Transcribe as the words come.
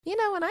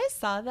When I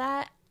saw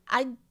that,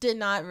 I did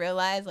not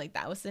realize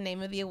that was the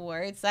name of the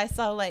awards. So I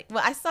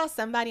saw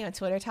somebody on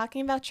Twitter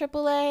talking about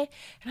AAA,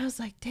 and I was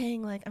like,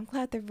 dang, I'm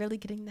glad they're really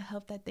getting the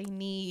help that they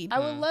need. I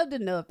would love to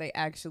know if they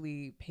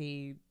actually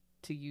paid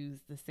to use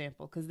the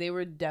sample, because they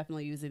were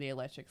definitely using the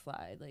electric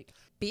slide.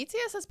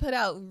 BTS has put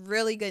out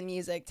really good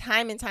music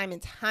time and time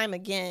and time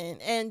again,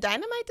 and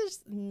Dynamite does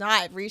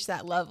not reach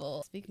that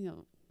level. Speaking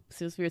of,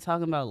 since we were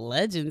talking about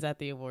legends at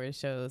the award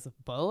shows,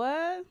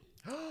 BoA.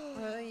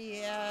 Oh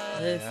yeah.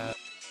 Listen.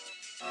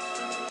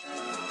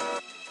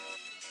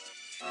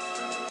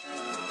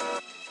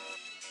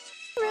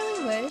 I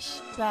really wish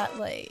that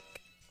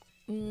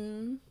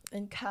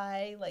and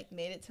Kai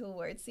made it to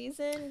award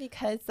season,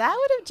 because that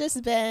would have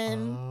just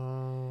been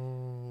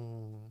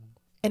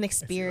an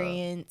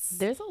experience.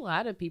 There's a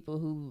lot of people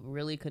who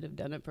really could have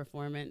done a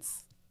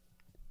performance,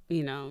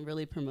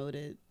 really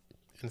promoted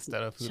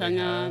instead of who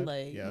Chang'an,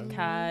 they had.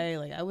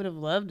 Kai. I would have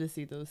loved to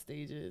see those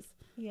stages.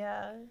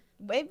 Yeah,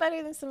 way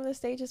better than some of the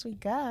stages we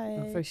got.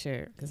 Oh, for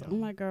sure. Because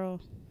my girl,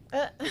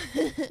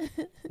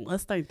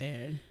 let's start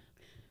there.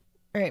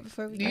 All right,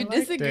 before we do you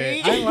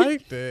disagree? I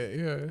liked it.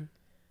 Yeah.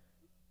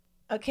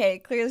 Okay,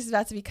 clearly this is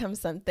about to become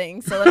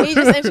something. So let me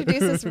just introduce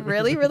this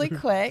really, really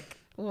quick.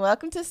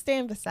 Welcome to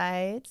Stand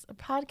Besides, a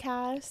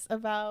podcast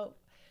about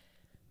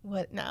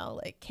what now?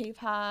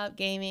 K-pop,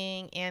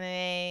 gaming,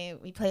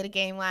 anime. We played a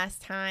game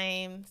last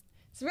time.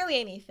 It's really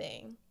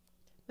anything.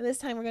 But this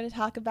time we're going to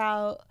talk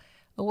about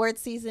award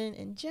season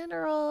in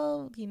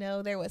general.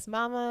 There was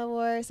Mama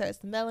Awards, there was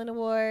the Melon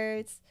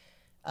Awards,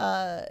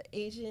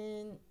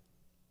 Asian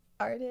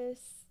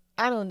artists.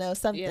 I don't know,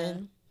 something. Yeah.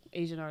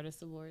 Asian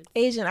Artist Awards.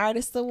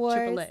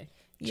 AAA.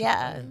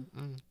 Yeah.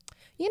 Mm.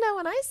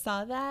 When I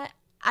saw that,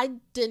 I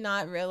did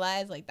not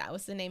realize that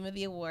was the name of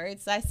the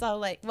awards. So I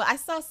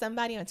saw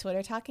somebody on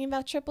Twitter talking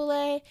about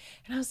AAA,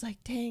 and I was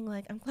like, dang,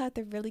 I'm glad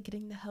they're really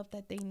getting the help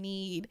that they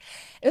need.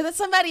 And then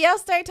somebody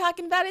else started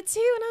talking about it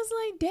too, and I was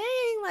like,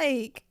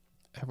 dang,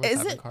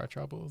 everyone's having car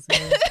troubles.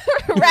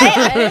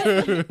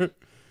 Right?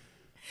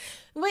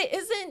 Wait,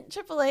 isn't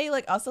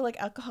AAA also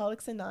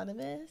Alcoholics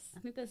Anonymous? I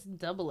think that's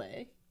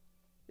AA.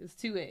 It's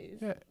 2 A's.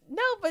 Yeah.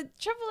 No, but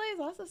AAA is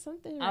also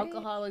something, right?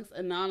 Alcoholics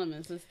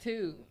Anonymous is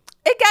 2.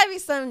 It gotta be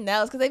something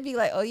else, because they'd be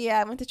like, oh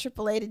yeah, I went to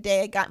AAA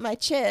today, I got my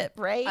chip,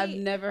 right? I've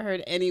never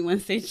heard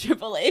anyone say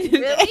AAA today,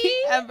 really?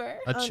 ever.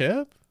 A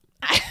chip?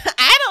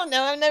 I don't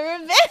know. I've never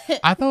been.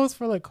 I thought it was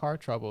for car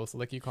trouble.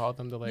 So you called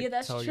them to yeah,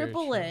 that's tell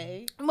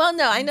AAA. Well,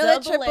 no, I know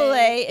that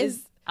AAA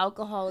is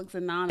Alcoholics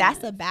Anonymous.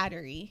 That's a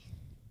battery.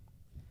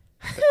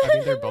 I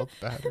think they're both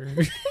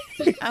battery.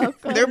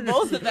 They're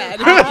both a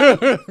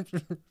battery.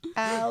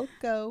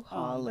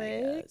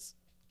 Alcoholics.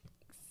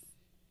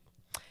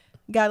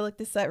 Gotta look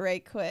this up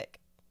right quick.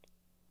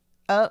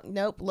 Oh,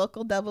 nope.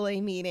 Local AA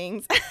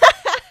meetings.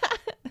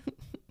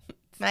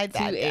 My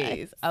bad, 2 guys.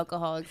 A's.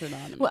 Alcoholics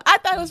Anonymous. Well, I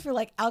thought it was for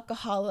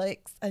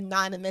Alcoholics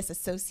Anonymous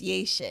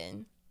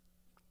Association.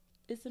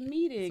 It's a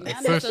meeting,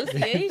 not an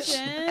Association.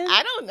 association.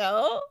 I don't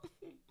know.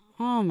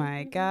 Oh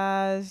my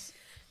gosh.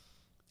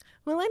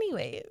 Well,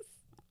 anyways,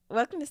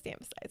 welcome to Stand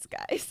Besides,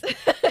 guys.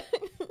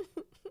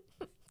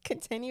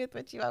 Continue with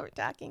what you all were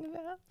talking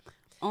about.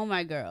 Oh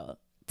my girl.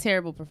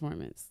 Terrible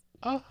performance.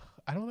 Oh,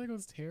 I don't think it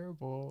was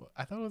terrible.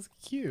 I thought it was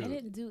cute. I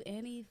didn't do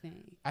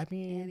anything. I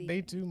mean, they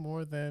do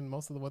more than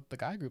most of what the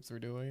guy groups were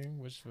doing,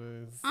 which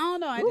was I don't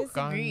know. I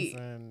disagree.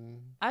 guns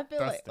and I feel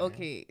thrusting.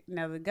 okay.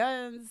 Now the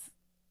guns,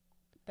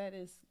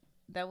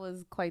 that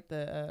was quite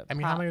the. I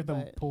mean, how prop, many of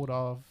them but pulled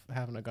off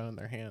having a gun in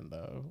their hand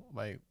though?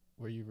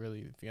 Were you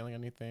really feeling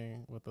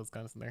anything with those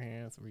guns in their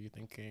hands? Were you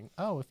thinking,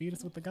 "Oh, if feed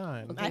us with the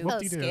gun"? Okay. I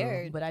felt Whoop-de-doo.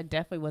 scared. But I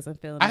definitely wasn't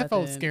feeling. I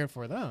felt nothing scared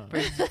for them.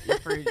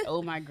 for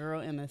oh my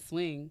girl in a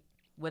swing.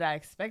 What I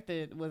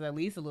expected was at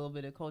least a little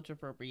bit of culture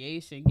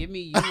appropriation. Give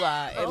me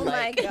Yula Oh and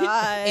my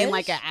gosh. in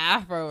an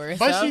afro or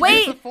But something. she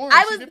Wait, did perform.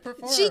 I She was- did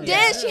perform. She did.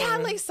 Yeah. She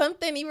had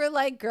something. You were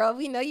like, girl,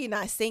 we know you're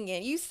not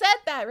singing. You said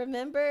that,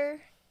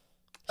 remember?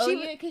 Oh She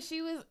yeah, because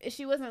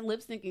she wasn't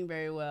lip syncing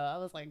very well. I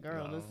was like,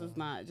 girl, this is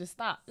No. not. Just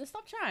stop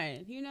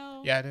trying.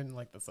 Yeah, I didn't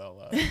like the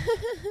solo. I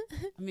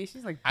mean,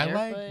 she's I barefoot.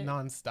 like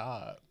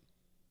nonstop.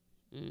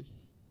 Mm.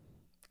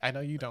 I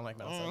know you don't like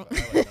nonstop. But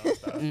I like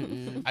nonstop.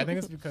 Mm-mm. I think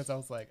it's because I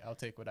was like, I'll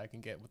take what I can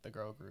get with the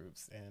girl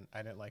groups, and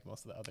I didn't like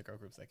most of the other girl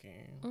groups that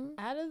came.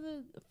 Out of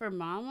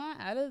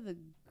the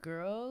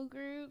girl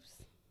groups,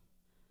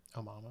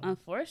 Oh, Mama.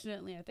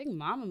 unfortunately, I think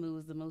Mamamoo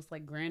was the most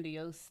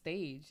grandiose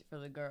stage for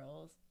the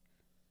girls.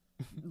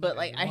 But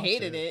I didn't I watch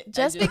hated it. it.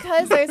 Just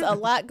because there's a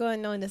lot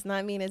going on does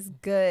not mean it's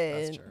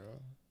good. That's true.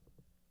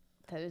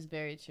 That is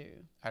very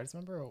true. I just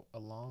remember a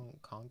long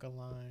conga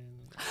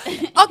line.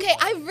 Okay,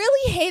 I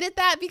really hated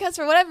that because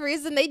for whatever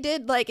reason they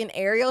did an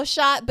aerial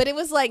shot, but it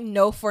was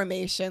no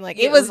formation. Yeah,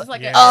 it was an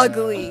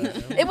ugly.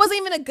 It wasn't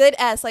even a good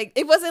S.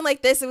 It wasn't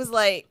like this. It was Yeah.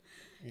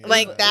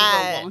 like It was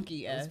that. a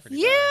wonky It was S. pretty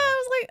yeah, bad.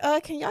 I was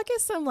like, can y'all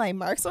get some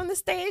marks on the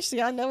stage so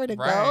y'all know where to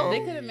Right. go? They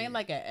could have made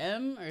an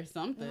M or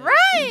something.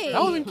 Right.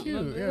 That would have been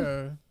cute.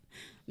 Yeah.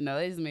 No,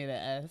 they just made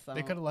an S.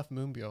 They could have left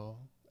Moonbyul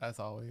as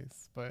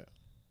always, but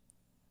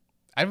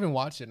I didn't even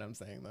watch it. And I'm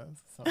saying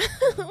this. So,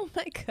 Oh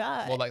my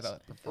god. well, like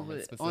that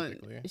performance But on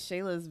specifically.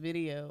 Shayla's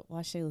video,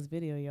 watch Shayla's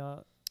video,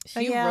 y'all. Oh,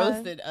 She yeah.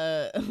 roasted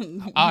I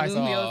Moonbill's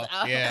saw.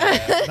 out.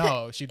 Yeah.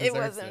 No, she It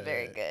deserves wasn't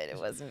very good. It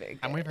wasn't very good.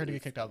 I'm waiting for her to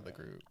get kicked out of the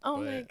group. Oh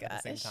but my At the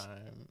same gosh.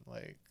 time,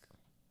 like,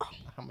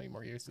 how many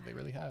more years do they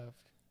really have?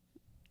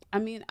 I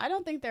mean, I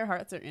don't think their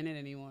hearts are in it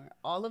anymore.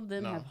 All of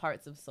them No. have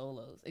hearts of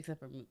solos, except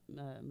for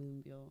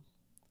Moonbill.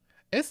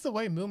 It's the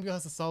way Moonbyul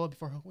has a solo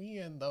before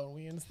Ween, though.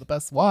 Ween's the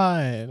best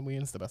one.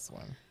 Ween's the best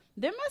one.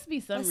 There must be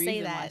some Let's say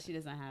reason why that. she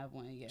doesn't have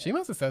one yet. She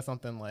must have said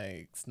something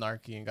like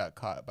snarky and got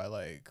caught by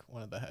like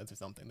one of the heads or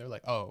something. They're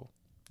like, "Oh,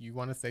 you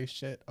want to say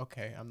shit?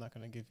 Okay, I'm not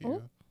gonna give you."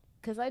 Ooh.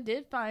 Because I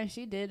did find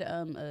she did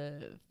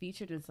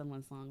featured in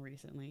someone's song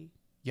recently.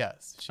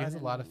 Yes, she I has a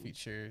didn't lot of know.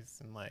 features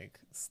and like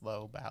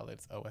slow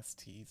ballads,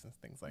 OSTs, and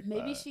things like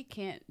Maybe that. she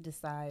can't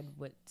decide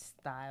what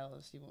style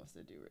she wants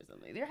to do or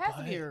something. There has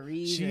to be a But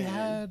reason. She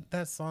had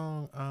that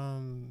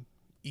song,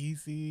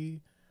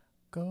 "Easy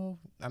Go."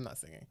 I'm not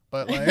singing,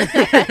 but like,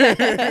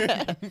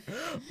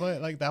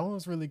 but like that one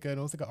was really good.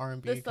 It was like an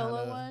R&B the solo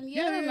kinda. one.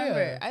 Yeah, I remember.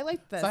 yeah. I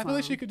liked that So I feel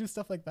like song. she could do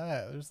stuff like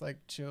that. Just like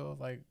chill,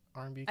 like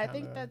R&B. I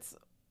think that's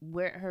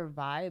where her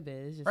vibe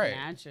is, just Right.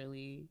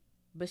 naturally.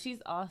 But she's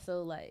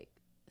also like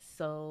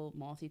so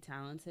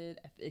multi-talented.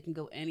 It can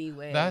go any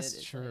way. That's that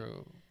it's, true.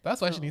 like-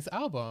 That's why she so- needs an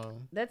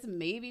album. that's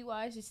maybe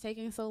why she's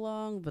taking so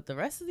long. But the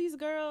rest of these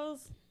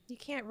girls, You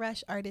can't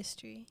rush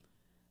artistry.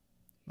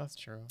 That's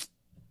true.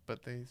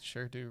 But they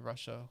sure do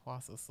Russia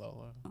Hwasa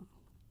solo.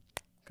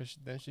 Cause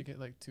then she get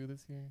like 2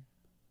 this year,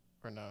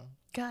 or no?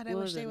 God, I what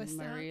wish was they it, would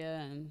stop. Maria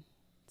and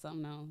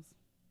something else.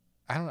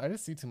 I don't. I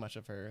just see too much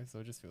of her, so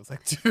it just feels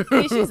like 2.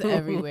 Yeah, she's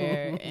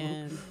everywhere,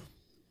 and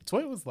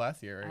Toy was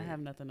last year, right? I have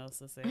nothing else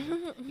to say.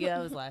 Yeah,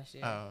 that was last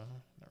year. Oh,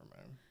 never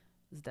mind.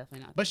 It's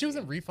definitely not. But this she was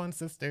year. in Refund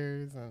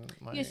Sisters, and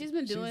like, Yeah, she's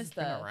been doing been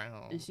stuff,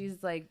 around. and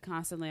she's like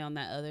constantly on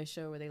that other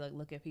show where they like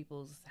look at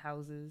people's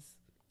houses.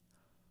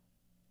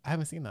 I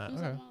haven't seen that. You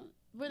know what I'm Okay. talking about?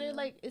 But they're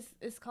like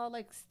it's called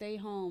like Stay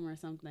Home or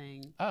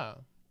something, Oh,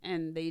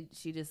 and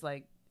she just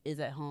like is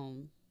at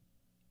home,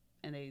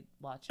 and they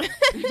watch her.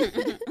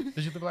 did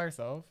she live by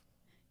herself?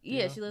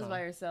 Yeah, Yeah. she lives Oh. by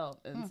herself,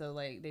 and Hmm. so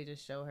like they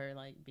just show her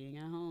like being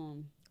at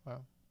home.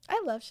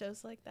 I love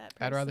shows like that.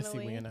 I'd rather see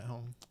personally. Ween at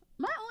home.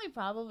 My only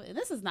problem, and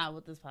this is not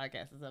what this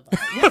podcast is about,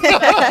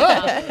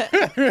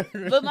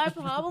 but my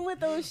problem with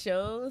those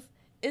shows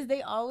is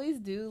they always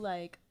do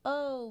like,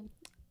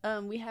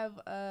 we have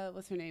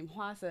what's her name,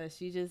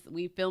 Hwasa.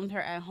 We filmed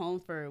her at home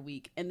for a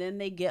week, and then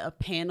they get a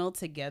panel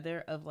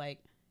together of like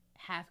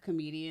half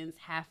comedians,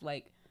 half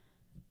like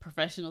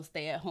professional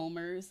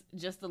stay-at-homers,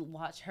 just to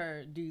watch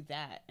her do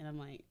that. And I'm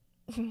like,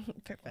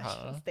 Professional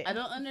Huh? state. I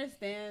don't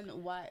understand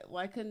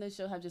why couldn't the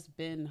show have just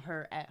been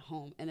her at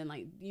home and then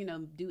like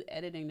do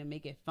editing to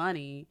make it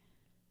funny,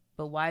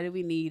 but why do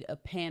we need a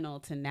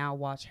panel to now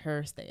watch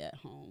her stay at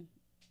home?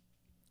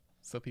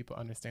 So people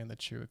understand the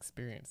true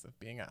experience of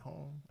being at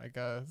home. I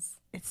guess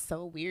It's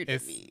so weird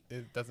it to me.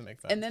 doesn't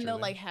make sense. And then they'll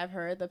truly. like have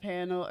her at the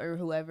panel or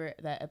whoever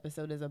that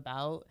episode is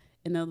about,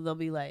 and they'll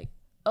be like,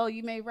 "Oh,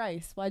 you made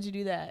rice. Why'd you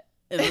do that?"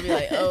 And they'll be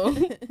like,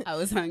 "Oh, I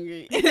was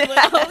hungry."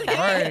 Like,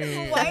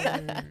 okay,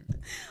 right.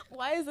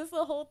 why is this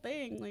a whole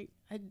thing? Like,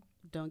 I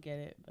don't get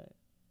it, but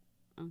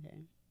okay.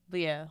 But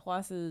yeah,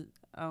 Hwasa,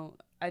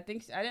 I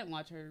think I didn't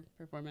watch her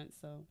performance,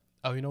 so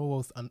Oh, you know what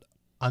was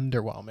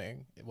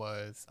underwhelming? It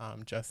was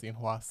Jessie and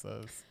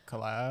Hwasa's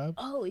collab.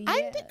 oh yeah.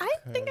 I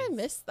think I 'Cause-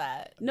 missed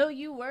that. No,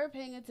 you were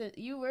paying attention.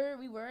 We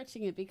were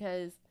watching it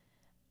because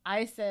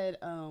I said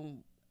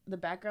the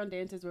background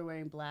dancers were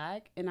wearing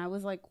black, and I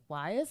was like,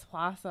 why is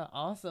Hwasa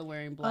also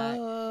wearing black?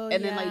 Oh,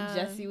 And then like yeah.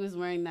 Jessie was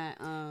wearing that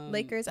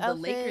Lakers the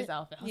outfit. Lakers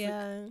outfit. I was like,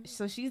 Yeah.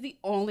 so she's the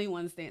only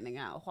one standing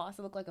out. Hwasa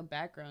looked like a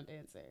background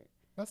dancer.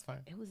 That's fine.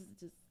 It was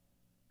just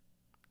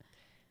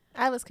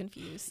I was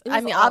confused. It I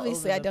was mean, all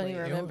obviously, over I the don't even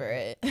place. remember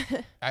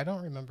it. I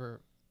don't remember,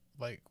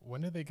 like,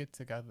 when did they get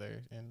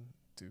together and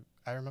do?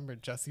 I remember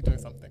Jessie doing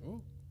something.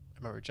 Ooh, I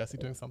remember Jessie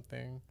doing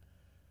something,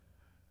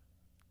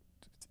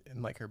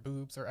 and like her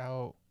boobs are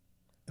out.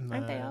 And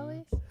Aren't they then-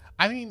 always?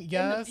 I mean,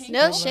 yes. pink No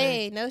but, like,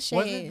 shade. No Was it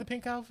the shade.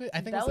 pink outfit?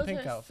 I think that it was was the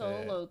pink her outfit.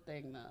 solo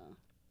thing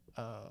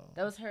though. Oh.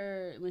 That was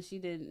her when she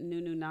did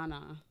Nunu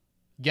Nana.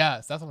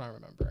 Yes, that's what I'm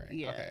remembering.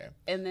 Yeah. Okay.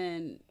 And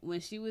then when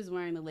she was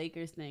wearing the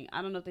Lakers thing,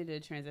 I don't know if they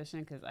did a transition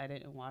because I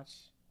didn't watch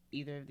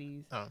either of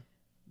these. Oh.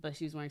 But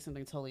she was wearing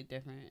something totally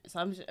different. So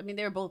I mean,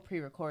 they were both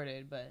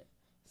pre-recorded, but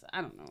so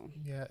I don't know.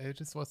 Yeah, it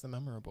just wasn't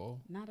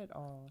memorable. Not at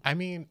all. I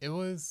mean, it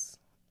was.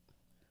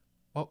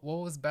 What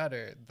was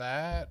better,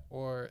 that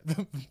or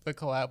the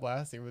collab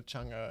last year with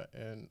Chungha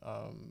and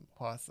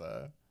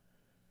Hwasa?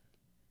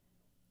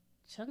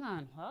 Chungha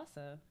and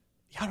Hwasa.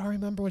 Y'all don't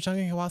remember when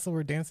Chungha and Hwasa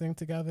were dancing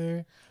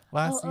together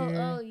last year?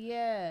 Oh,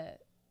 yeah.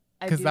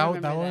 I Because do that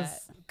remember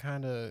was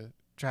kind of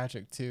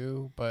tragic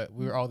too, but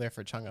we were all there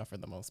for Chungha for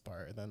the most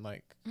part. And then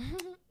like,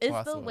 It's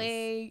Hwasa the was-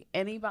 way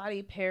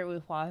anybody paired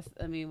with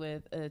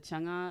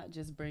Chungha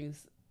just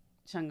brings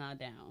Chungha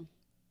down.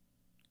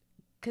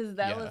 Because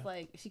that Yeah. was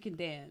like, she can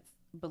dance,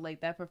 but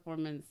like that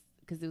performance,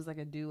 because it was like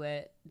a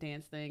duet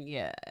dance thing.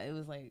 Yeah, it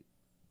was like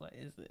what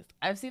is this?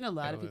 I've seen a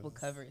lot It of people was-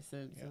 cover it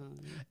since.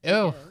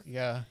 yeah. Ew. yes.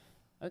 Yeah.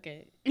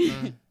 Okay.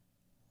 Mm,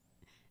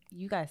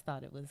 You guys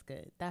thought it was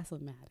good. That's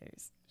what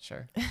matters.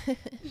 sure.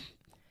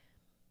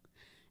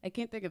 I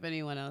can't think of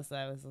anyone else that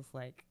I was just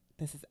like,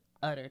 this is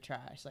utter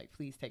trash. Like,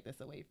 please take this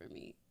away from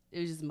me. It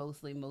was just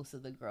mostly most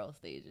of the girl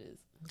stages.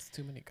 There's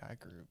too many guy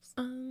groups.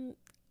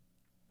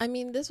 I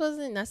mean, this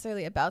wasn't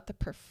necessarily about the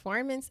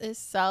performance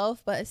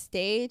itself, but a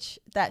stage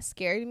that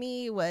scared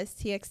me was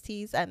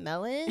TXT's at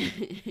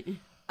Melon.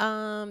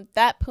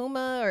 That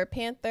Puma or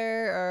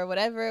Panther or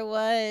whatever it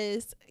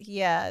was,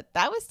 yeah,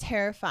 that was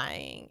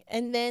terrifying.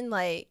 And then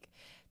like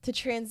to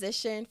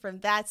transition from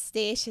that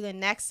stage to the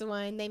next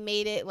one, they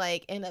made it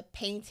like in a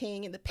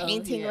painting, and the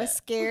painting was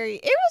scary.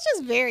 It was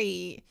just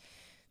very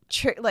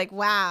like,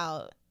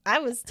 wow, I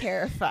was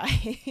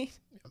terrified.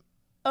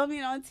 I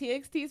mean, on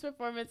TXT's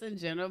performance in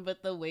general,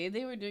 but the way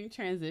they were doing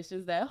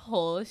transitions, that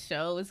whole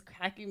show was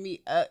cracking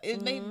me up.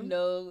 It made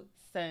no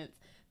sense.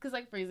 Because,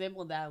 like, for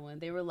example, that one,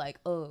 they were like,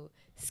 oh,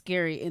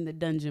 scary in the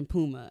dungeon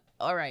Puma.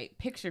 All right,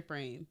 picture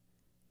frame,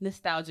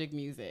 nostalgic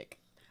music.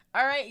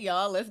 All right,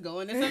 y'all, let's go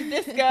into some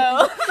disco.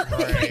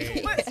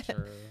 Right. That's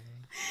true.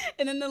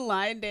 And then the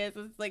line dance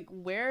is like,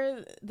 where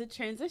are the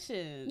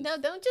transitions? No,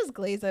 don't just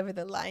glaze over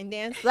the line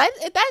dance. That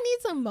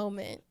needs a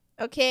moment.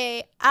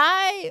 Okay,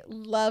 I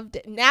loved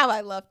it. Now I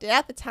loved it.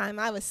 At the time,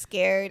 I was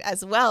scared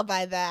as well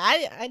by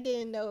that. I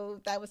didn't know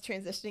that was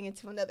transitioning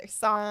into another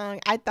song.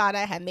 I thought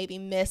I had maybe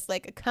missed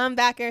like a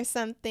comeback or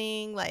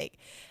something. Like,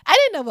 I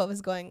didn't know what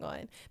was going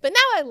on. But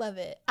now I love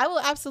it. I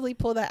will absolutely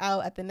pull that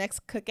out at the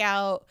next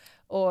cookout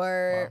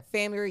or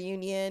family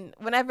reunion.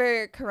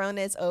 Whenever Corona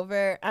is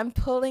over, I'm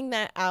pulling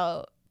that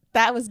out.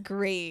 That was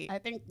great. I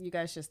think you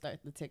guys should start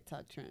the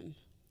TikTok trend.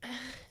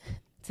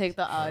 Take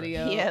the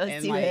audio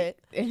let's do it.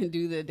 and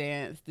do the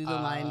dance, do the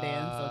line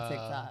dance on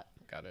TikTok.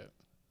 Got it.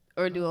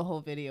 Or do a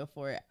whole video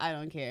for it. I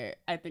don't care.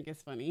 I think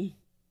it's funny.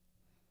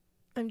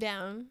 I'm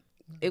down.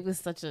 It was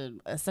such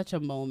a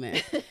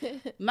moment.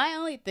 My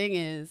only thing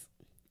is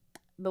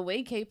the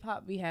way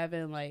K-pop be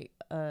having like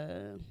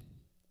a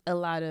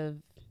lot of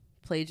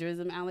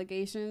plagiarism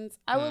allegations.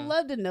 I would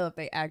love to know if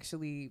they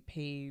actually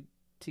paid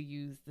to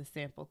use the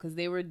sample, because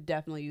they were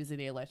definitely using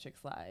the electric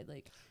slide.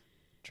 Like,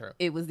 True.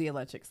 it was the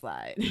electric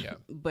slide, Yeah.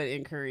 but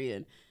in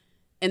Korean.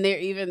 And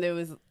there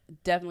was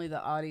definitely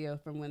the audio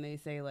from when they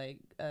say like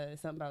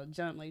something about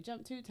jump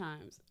 2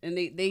 times, and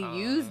they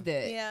used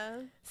it. Yeah.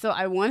 So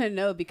I want to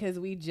know, because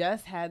we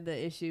just had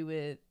the issue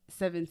with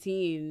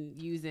 17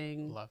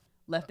 using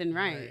left and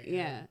right.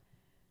 Yeah.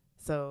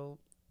 So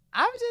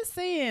I'm just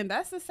saying,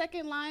 that's the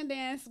second line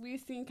dance we've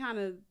seen kind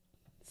of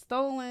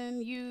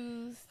stolen,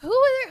 used. Who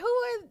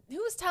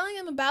was telling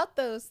him about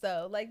those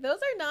though? Like, those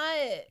are not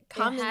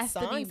common It has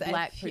songs. to be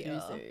black I feel.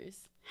 producers.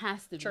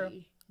 Has to True.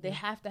 be. They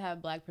have to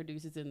have black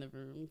producers in the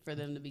room for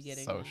them to be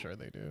getting So that. sure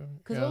they do.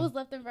 Because what was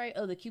left and right?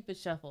 Oh, the Cupid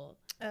Shuffle.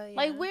 Oh, yeah.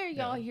 Like, where are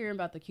y'all hearing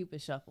about the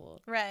Cupid Shuffle?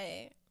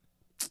 Right.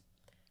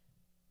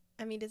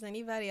 I mean, does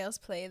anybody else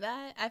play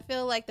that? I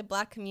feel like the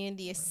black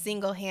community is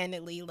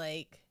single-handedly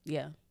like.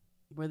 Yeah.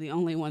 We're the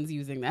only ones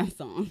using that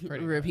song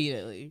Pretty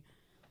repeatedly.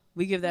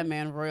 We give that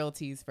man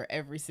royalties for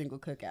every single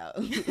cookout.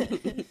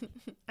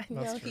 I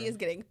know That's he true. is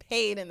getting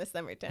paid in the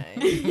summertime.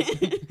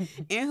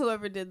 And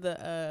whoever did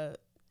the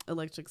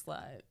electric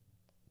slide.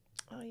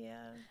 Oh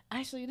yeah.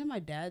 Actually, you know, my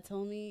dad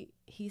told me,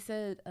 he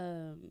said,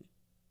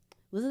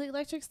 was it the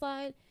electric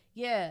slide?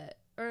 Yeah.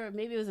 Or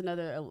maybe it was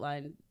another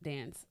line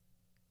dance.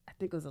 I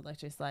think it was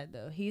electric slide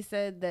though. He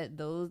said that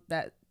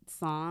that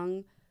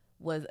song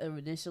was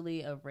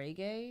initially a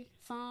reggae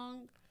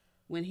song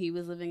when he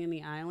was living in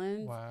the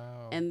islands.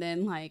 Wow. And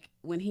then like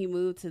when he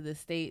moved to the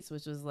States,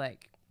 which was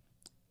like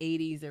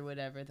 80s or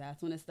whatever,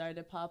 that's when it started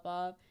to pop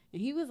off.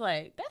 And he was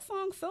like, that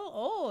song's so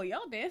old.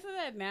 Y'all dance to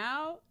that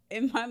now?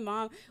 And my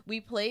mom, we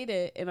played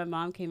it, and my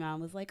mom came out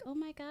and was like, oh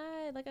my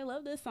God, like, I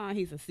love this song.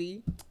 He said,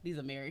 see, these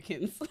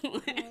Americans.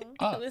 It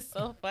was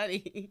so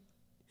funny.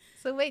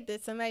 So wait,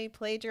 did somebody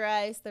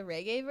plagiarize the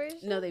reggae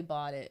version? No, they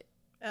bought it.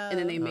 And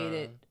then they made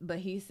it. But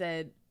he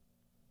said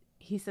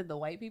the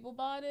white people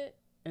bought it.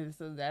 And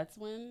so that's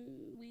when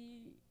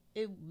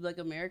like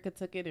America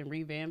took it and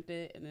revamped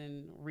it and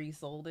then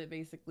resold it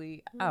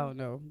basically. I don't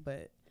know,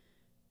 but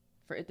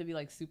for it to be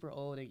like super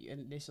old and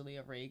initially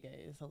a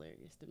reggae is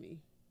hilarious to me.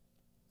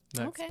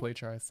 Next Okay.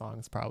 plagiarized song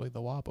is probably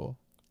The Wobble.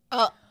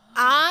 Oh,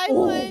 I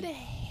would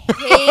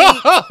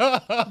hate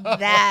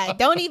that.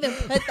 Don't even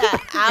put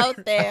that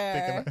out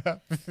there.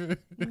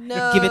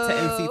 No. Give it to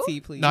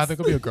NCT, please. No, I think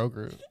it'll be a girl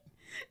group.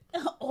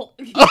 Oh.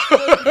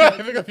 I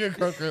think it'll be a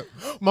girl group.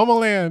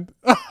 Momoland.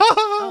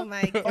 Oh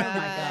my god.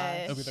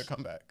 gosh. It'll be their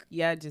comeback.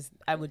 Yeah,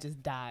 I would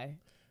just die.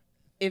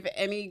 If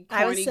any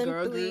I would corny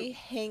girl simply group,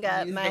 hang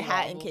up use my the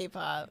hat in wobble.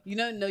 K-pop. you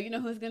know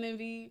who's gonna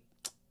be?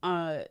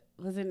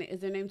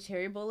 Is their name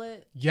Cherry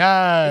Bullet?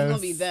 Yes. It's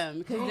gonna be them,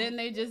 because then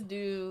they just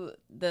do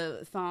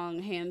the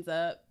song "Hands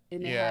Up"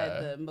 and they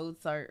had the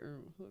Mozart or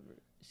whoever.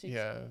 Shakespeare.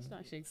 Yeah. It's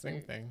not Shakespeare.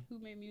 Same thing. Who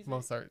made music?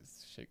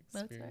 Mozart's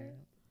Shakespeare. Mozart?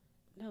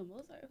 No,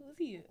 Mozart. Who's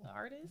he? An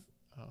artist?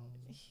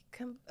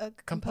 A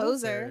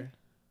composer.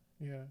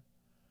 Yeah.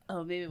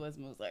 Oh, maybe it was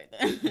Mozart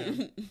then. Yeah.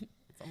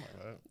 Something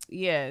like that.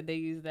 Yeah, they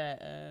used that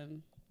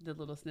the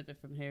little snippet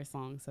from Hair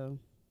Song. So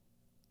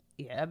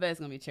yeah, I bet it's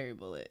gonna be Cherry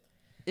Bullet.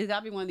 It's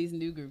gotta be one of these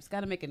new groups.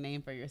 Gotta make a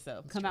name for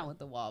yourself. That's Come true. out with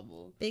the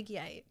wobble, Big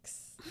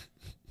yikes.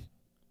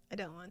 I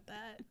don't want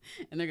that.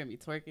 and they're gonna be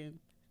twerking,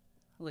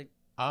 like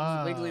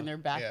just wiggling their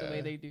back the way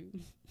yeah. they do.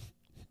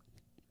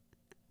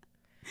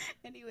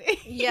 Anyway,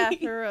 Yeah,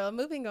 for real.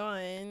 Moving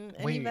on.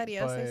 Wait, Anybody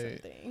else say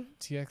but- something?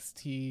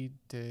 TXT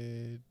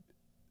did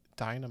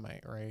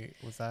Dynamite, right?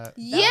 Was that?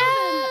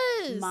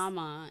 Yes.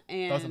 Mama, That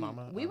and was a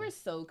Mama? we Oh. were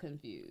so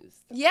confused.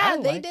 Yeah, I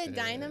they liked did it.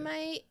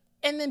 Dynamite,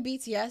 and then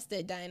BTS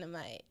did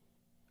Dynamite.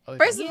 Oh, they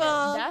First did? of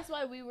all- that's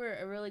why we were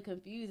really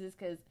confused. Is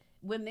because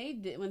when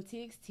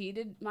TXT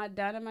did my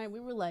Dynamite, we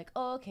were like,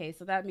 oh, okay,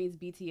 so that means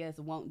BTS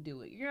won't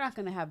do it. You're not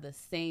gonna have the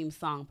same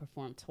song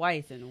performed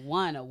twice in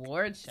one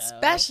award show,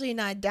 Especially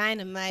not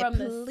Dynamite. from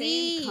please.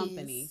 the same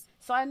company.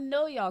 So I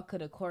know y'all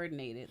could have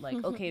coordinated.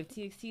 Like, okay, if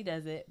TXT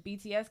does it,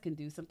 BTS can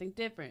do something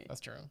different. That's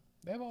true.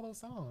 They have all those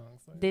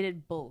songs. Like, They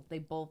did both. They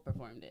both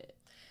performed it.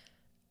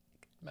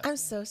 I'm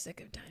so sick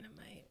of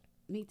Dynamite.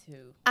 Me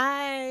too.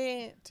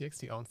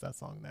 TXT owns that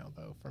song now,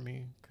 though, for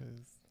me,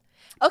 because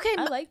Okay,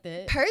 I liked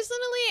it.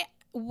 personally,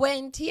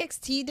 when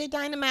TXT did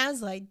Dynamite, I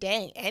was like,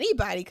 dang,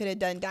 anybody could have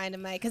done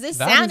Dynamite because it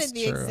That sounded is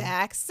the true.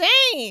 exact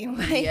same.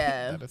 Like,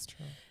 Yeah. that is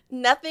true.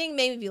 nothing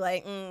made me be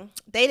like,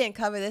 they didn't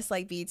cover this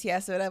like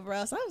BTS or whatever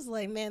else. I was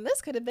like, man,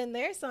 this could have been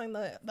their song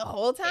the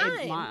whole time.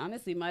 It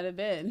honestly might have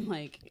been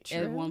like at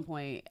True. one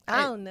point.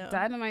 I don't know.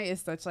 Dynamite is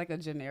such like a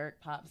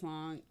generic pop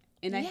song,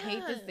 and I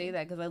hate to Yeah. say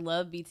that because I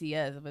love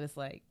BTS, but it's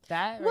like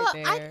that Well,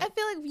 right there. I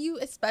feel like you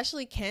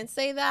especially can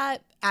say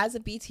that as a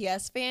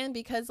BTS fan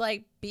because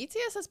like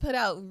BTS has put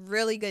out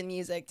really good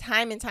music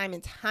time and time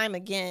and time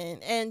again,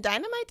 and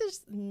Dynamite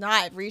does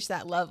not reach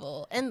that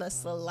level in the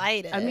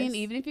slightest. I mean,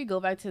 even if you go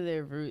back to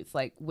their roots,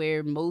 like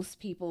where most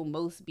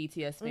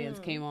BTS fans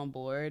came on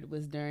board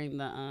was during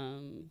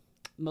the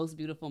Most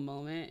Beautiful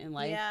Moment in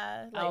Life.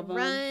 yeah, like album.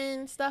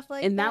 Run stuff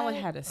like And that. that one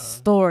had a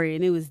story,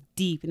 and it was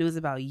deep, and it was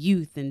about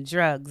youth and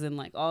drugs and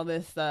like all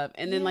this stuff.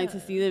 And then like to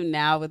Yeah. see them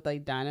now with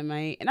like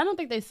Dynamite, and I don't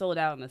think they sold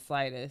out in the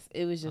slightest.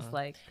 It was just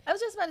like I was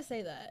just about to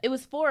say that. it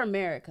was for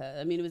America.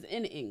 I mean, it was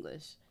in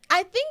English.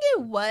 I think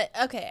it was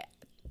okay.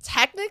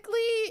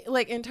 Technically,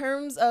 like in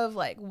terms of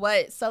like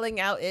what selling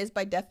out is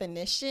by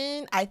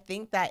definition, I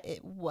think that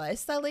it was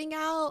selling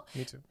out.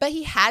 Me too. But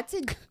he had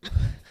to.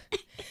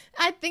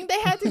 I think they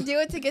had to do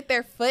it to get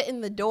their foot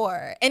in the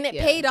door, and it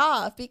Yeah. paid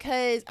off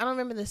because I don't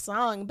remember the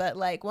song, but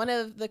like one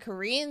of the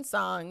Korean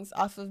songs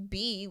off of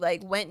B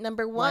like went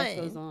number one. Life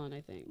Goes On,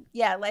 I think.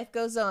 Yeah, Life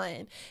Goes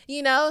On.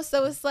 You know,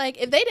 so it's like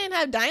if they didn't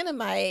have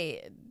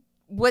Dynamite,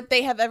 would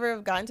they have ever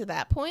have gotten to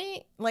that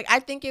point? Like, I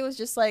think it was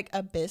just like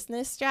a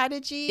business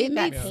strategy. It that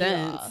made paid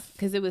sense off.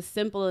 because it was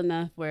simple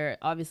enough where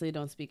obviously they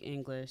don't speak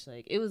English.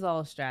 Like it was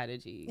all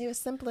strategy. It was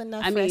simple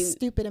enough I for mean,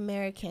 stupid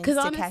Americans 'cause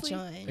to honestly- catch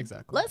on.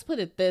 Exactly. Let's put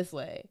it this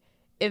way.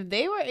 If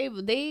they were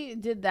able, they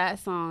did that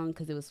song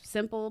because it was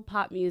simple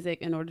pop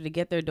music in order to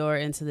get their door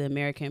into the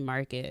American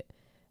market.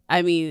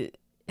 I mean,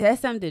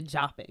 SM did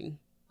Jopping.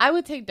 I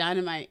would take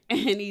Dynamite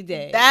any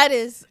day. That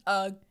is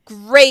a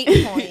great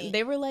point.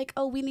 They were like,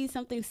 oh, we need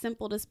something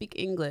simple to speak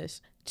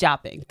English.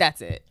 Jopping.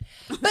 That's it.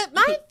 But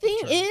my thing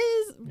True.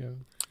 is, Yeah.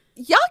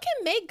 y'all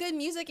can make good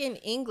music in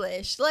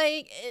English.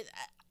 Like,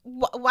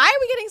 why are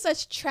we getting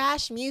such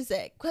trash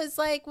music? Because,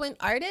 like, when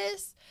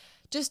artists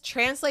just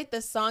translate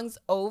the songs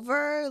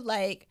over,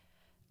 like,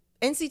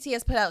 NCT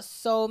has put out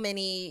so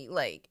many,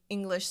 like,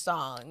 English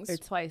songs. Or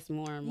twice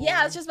more and more.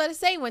 Yeah, I was just about to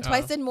say, when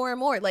Twice did more and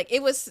more. Like,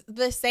 it was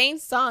the same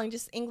song,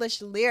 just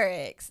English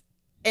lyrics,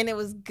 and it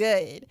was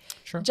good.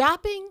 Sure.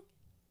 Jopping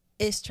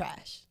is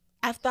trash.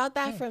 I've thought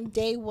that from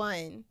day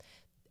one.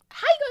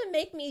 How you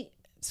gonna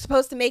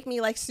supposed to make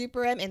me like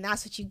Super M, and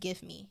that's what you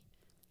give me?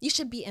 You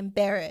should be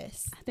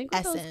embarrassed. I think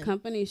what those SM.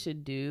 companies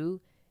should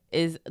do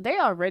is they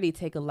already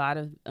take a lot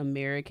of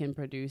American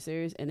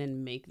producers and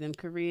then make them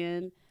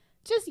Korean.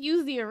 Just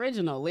use the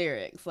original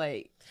lyrics.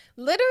 Like,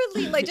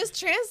 Literally, like, just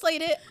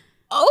translate it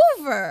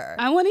over.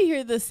 I want to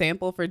hear the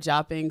sample for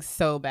Jopping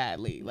so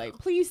badly. Like,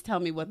 please tell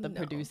me what the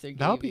producer gave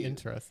That would be you.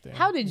 interesting.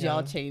 How did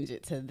y'all Yeah. change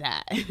it to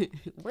that?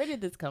 Where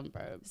did this come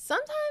from?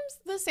 Sometimes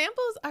the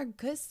samples are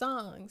good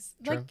songs.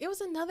 True. Like, it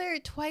was another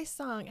Twice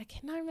song. I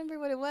cannot remember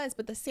what it was,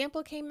 but the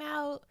sample came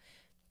out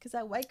because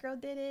that white girl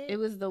did it. It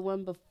was the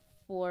one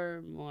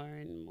before More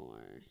and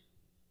More.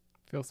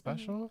 Feel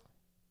special?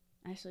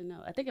 Actually, no.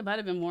 I think it might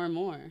have been More and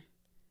More.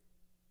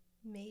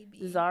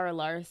 Maybe. Zara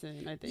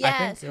Larson, I think. Yeah.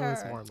 I Yes, think it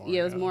was her. more and more.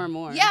 Yeah, it was More and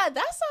More. Yeah, that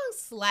song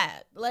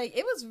slapped. Like,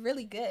 it was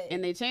really good.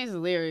 And they changed the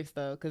lyrics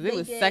though, because it They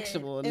was did.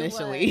 sexual It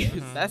initially.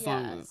 was. That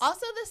song Yeah. was.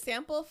 Also, the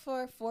sample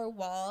for Four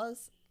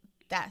Walls,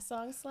 that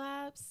song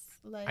slaps.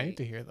 Like, I need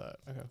to hear that.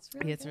 Okay. it's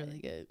really It's good. really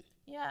good.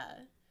 Yeah.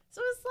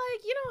 So it's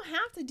like you don't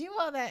have to do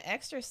all that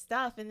extra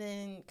stuff and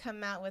then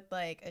come out with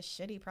like a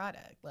shitty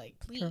product. Like,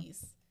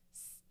 please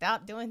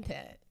stop doing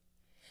that.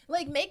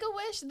 Like, Make a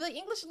Wish, the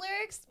English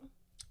lyrics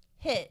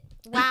hit.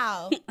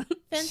 Wow.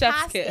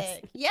 Chef's kiss.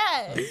 Fantastic.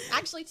 Yes.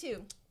 Actually,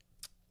 too.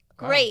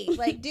 Great.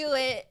 Like, do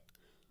it.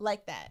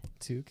 like that.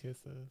 2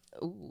 kisses.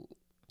 Ooh.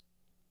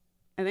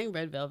 I think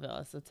Red Velvet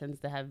also tends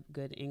to have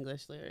good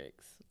English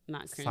lyrics,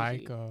 not cringy.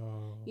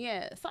 Psycho.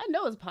 Yeah, so I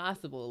know it's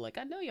possible. Like,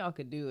 I know y'all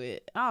could do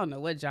it. I don't know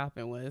what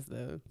Joppin' was,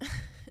 though.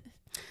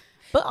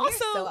 But We're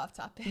also, so off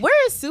topic.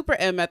 where is Super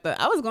M at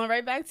the... I was going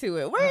right back to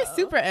it. Where is Uh-oh.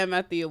 Super M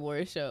at the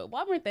award show?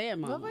 Why weren't they at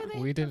Mama? What were they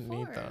We didn't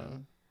need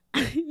perform?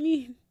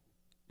 them.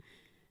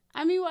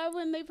 I mean, why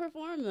wouldn't they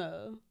perform,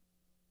 though?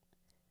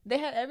 They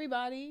had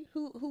everybody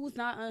who's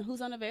not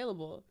who's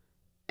unavailable.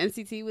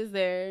 NCT was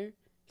there.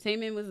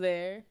 Taemin was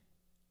there.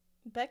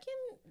 Beckham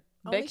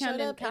only Beckham showed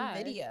and up Kai.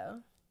 in video.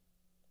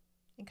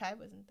 And Kai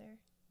wasn't there.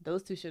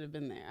 Those two should have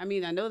been there. I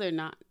mean, I know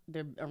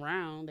they're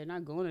around. They're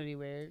not going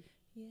anywhere.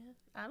 Yeah,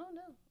 I don't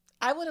know.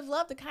 I would have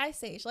loved the Kai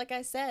stage. Like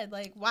I said,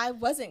 like, why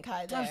wasn't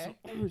Kai That's there?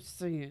 what I'm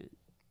saying.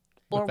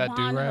 With Or that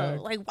do-rag?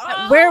 Wonho.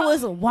 Like, where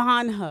was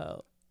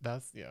Wonho?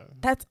 That's, yeah.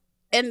 That's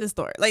end the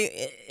story. Like,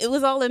 it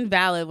was all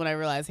invalid when I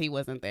realized he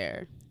wasn't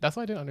there. That's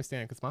why I didn't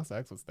understand, because Monsta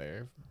X was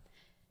there.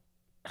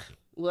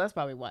 Well, that's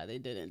probably why they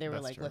didn't. They were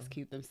That's like, true. let's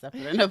keep them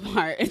separate and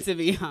apart, to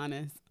be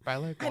honest. But I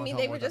like I mean, Wonho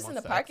they more were than just in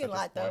the Monsta X parking at this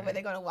lot, though. point. Were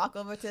they going to walk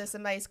over to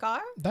somebody's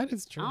car? That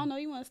is true. I don't know.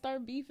 You want to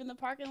start beef in the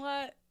parking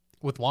lot?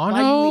 With Why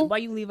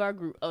Wonho? you leave our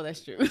group? Oh, that's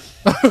true.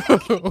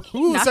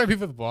 Who Nah. started beef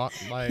with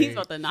Wonho? Like, He's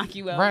about to knock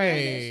you out. Right.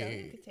 Yeah,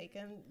 Sheldon could take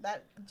him.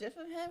 That gif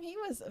of him, he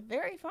was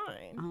very I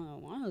fine. don't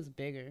know. Wonho's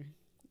bigger.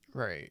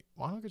 Right.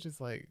 Wonho could just,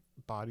 like,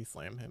 body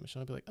slam him. And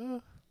she'll be like,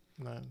 none.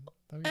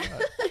 That'd be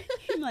that.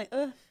 I'm like,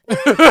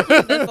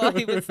 That's all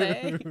he would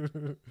say.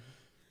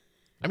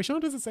 I mean, Sean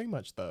doesn't say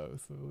much, though.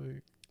 So,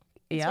 like,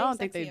 Yeah, I very don't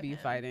think sexy they'd of be him.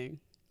 fighting.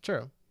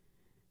 true.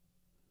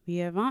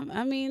 Yeah,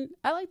 I mean,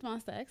 I liked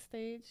Monsta X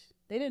stage.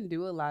 They didn't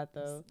do a lot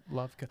though.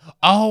 Love Kill.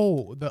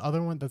 Oh, the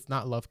other one that's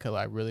not Love Kill.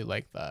 I really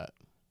like that.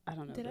 I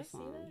don't know Did the I see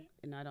song, that?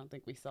 and I don't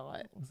think we saw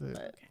it. Was it?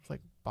 But It's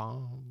like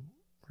Bomb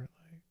or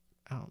like,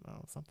 I don't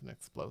know, something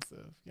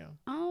explosive. Yeah.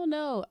 I don't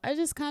know. I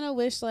just kind of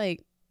wish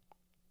like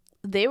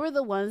they were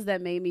the ones that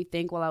made me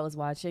think while I was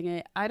watching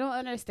it. I don't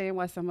understand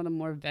why some of the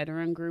more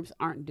veteran groups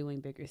aren't doing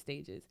bigger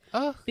stages.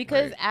 Oh,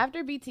 Because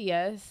after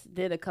BTS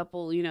did a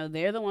couple, you know,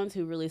 they're the ones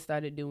who really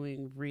started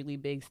doing really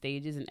big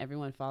stages and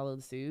everyone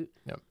followed suit.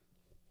 Yep.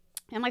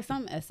 And like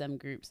some SM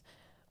groups.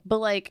 But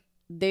like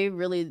they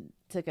really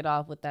took it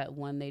off with that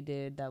one they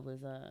did that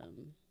was what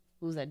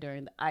was that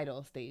during the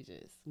Idol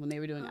stages when they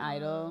were doing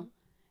Idol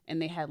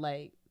and they had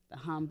like the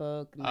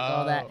Hamburg and like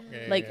all that.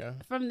 Yeah, Like yeah.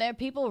 from there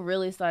people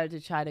really started to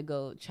try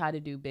to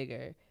do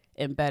bigger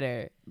and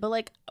better. But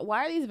like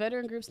why are these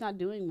veteran groups not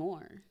doing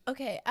more?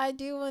 Okay, I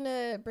do want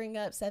to bring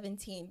up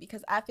 17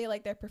 because I feel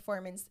like their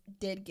performance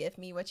did give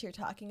me what you're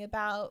talking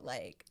about,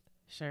 like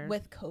Sure.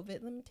 with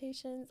COVID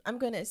limitations. I'm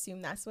going to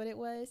assume that's what it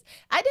was.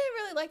 I didn't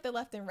really like the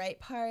left and right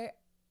part,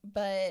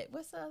 but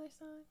what's the other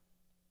song?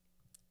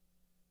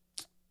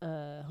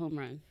 Home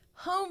Run.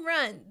 Home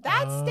Run.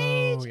 That Oh,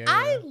 stage, yeah,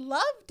 I yeah.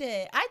 loved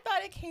it. I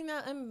thought it came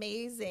out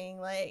amazing,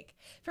 like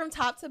from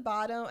top to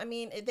bottom. I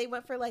mean, they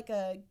went for like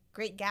a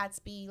Great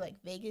Gatsby, like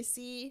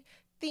Vegas-y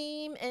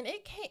theme, and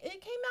it came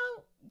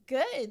out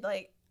good.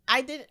 Like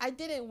I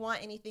didn't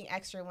want anything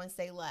extra once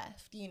they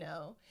left. You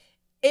know,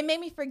 it made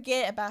me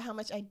forget about how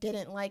much I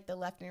didn't like the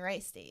left and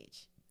right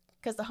stage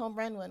because the Home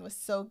Run one was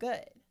so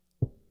good.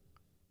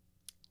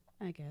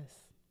 I guess.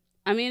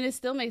 I mean, it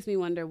still makes me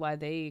wonder why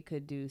they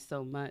could do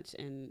so much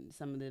and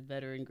some of the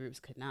veteran groups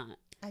could not.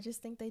 I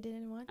just think they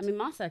didn't want I to. mean,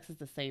 Monsta X is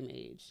the same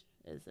age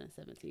as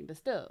 17, but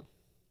still.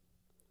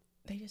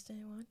 They just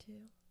didn't want to.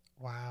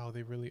 Wow,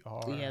 they really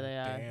are. Yeah, they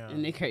are. Damn.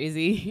 And they're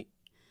crazy.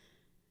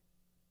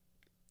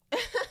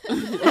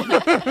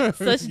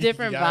 Such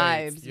different Yikes,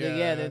 vibes. But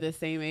yeah, they're the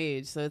same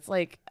age. So it's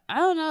like, I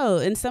don't know.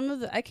 And some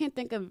of the, I can't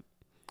think of,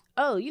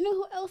 oh, you know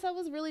who else I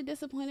was really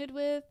disappointed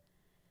with?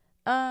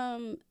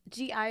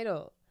 G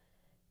Idol.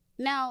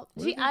 Now,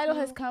 What G did they Idol do?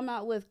 has come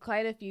out with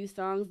quite a few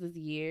songs this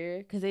year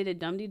because they did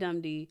Dum Dum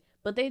Dee,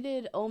 but they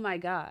did Oh My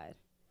God.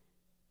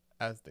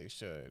 As they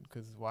should,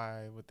 because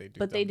why would they do?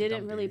 But they Dumpty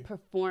didn't really Dumpty?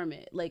 perform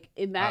it. Like,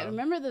 Oh.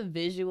 remember the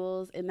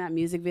visuals in that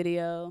music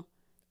video?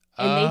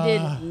 And they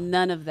did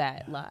none of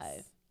that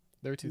live.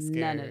 They're too scared.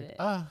 None of it.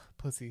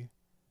 Pussy.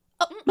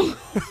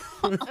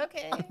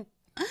 Okay.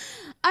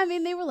 I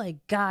mean, they were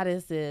like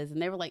goddesses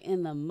and they were like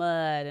in the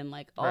mud and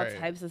like all Right.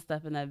 types of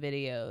stuff in that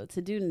video.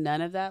 To do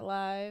none of that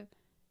live,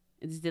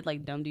 it just did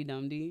like Dum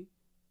Dee.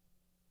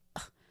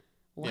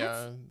 What?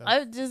 Yeah.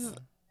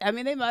 I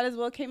mean, they might as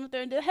well came up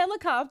there and did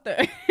Helicopter.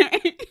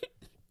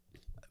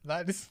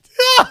 That is.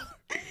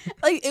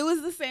 Like, it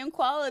was the same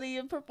quality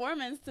of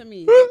performance to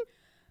me.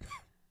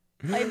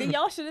 Like, then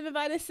y'all should have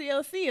invited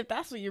CLC if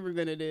that's what you were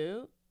gonna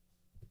do.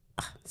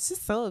 It's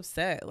just so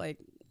upset. Like,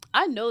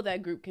 I know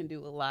that group can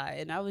do a lot,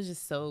 and I was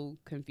just so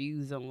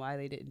confused on why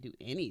they didn't do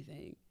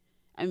anything.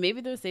 And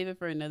maybe they'll save it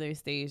for another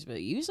stage,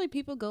 but usually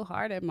people go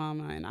hard at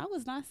Mama, and I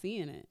was not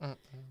seeing it.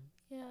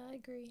 Yeah, I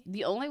agree.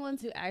 The only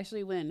ones who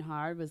actually went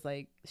hard was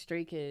like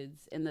Stray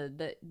Kids and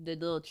the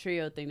little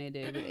trio thing they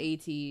did with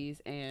ATEEZ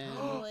and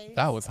Boys.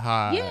 That was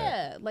hot.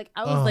 yeah, like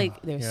I was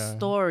like, there's yeah.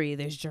 story,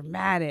 there's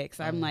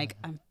dramatics. I'm like,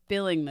 I'm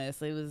feeling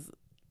this. It was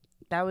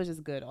that was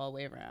just good all the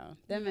way around.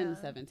 Them and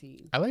Yeah.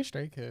 17. I like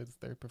Stray Kids,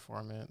 their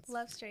performance.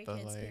 Love Stray the,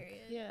 Kids, like,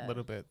 period. Yeah. A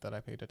little bit that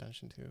I paid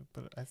attention to,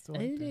 but I still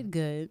They liked did it.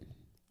 good.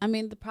 I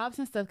mean, the props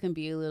and stuff can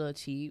be a little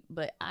cheap,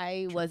 but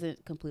I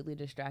wasn't completely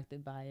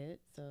distracted by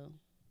it, so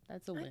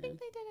that's a I win. think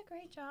they did a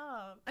great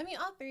job. I mean,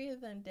 all three of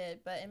them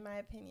did, but in my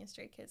opinion,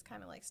 Stray Kids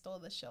kind of like stole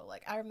the show.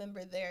 Like, I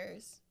remember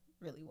theirs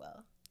really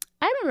well.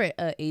 I remember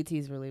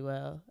ATEEZ really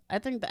well. I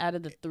think out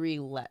of the three,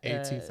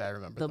 ATEEZ I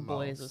remember the the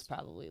boys most. was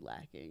probably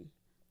lacking.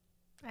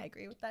 I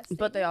agree with that.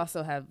 But they statement.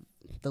 also have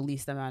the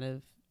least amount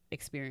of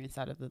experience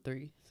out of the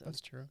three.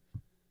 That's true.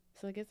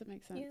 So I guess it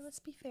makes sense. Yeah, let's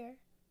be fair.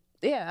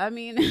 Yeah, I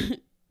mean,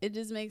 it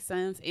just makes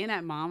sense. And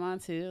at Mama,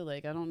 too.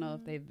 Like, I don't know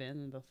if they've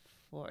been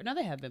before. No,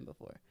 they have been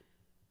before.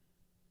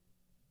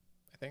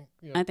 I think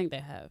I think they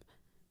have.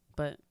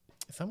 But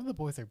some of the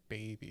boys are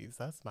babies.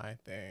 That's my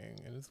thing.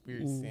 And it's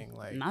weird seeing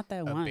like not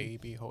that a one.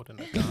 baby holding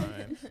a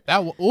gun.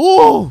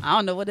 Ooh. I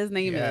don't know what his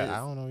name Yeah, is. I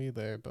don't know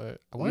either, but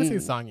I want to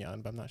say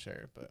Songyeon, but I'm not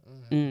sure. But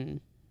He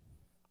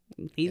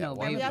Yeah, know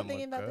one Are of we baby. all them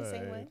thinking look about the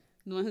same good. one?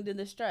 The one who did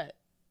the strut.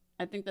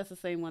 I think that's the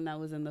same one that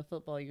was in the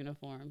football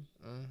uniform.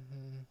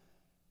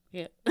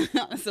 Yeah.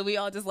 So we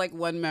all just like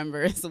one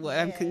member is what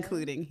I'm Yeah.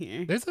 concluding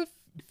here. There's a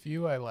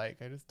few I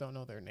like. I just don't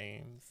know their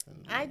names.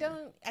 And, I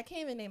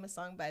can't even name a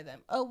song by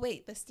them. Oh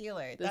wait, The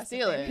Steeler. The That's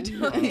Steeler.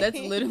 What they were That's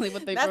doing. literally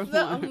what they That's the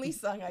perform. only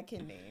song I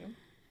can name.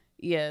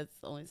 Yeah, it's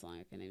the only song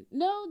I can name.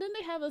 No, didn't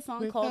they have a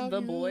song called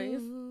The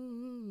Boys?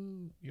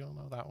 You don't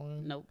know that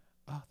one? Nope.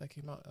 Oh, that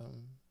came out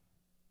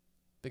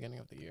beginning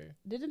of the year.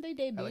 Didn't they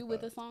debut like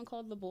with that. a song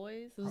called The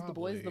Boys? It was The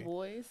Boys, The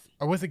Probably. Boys.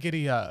 Or was it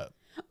Giddy Up?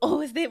 Oh,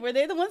 were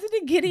they the ones who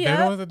did Giddy They're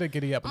the Up? ones that did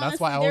Giddy Up, and that's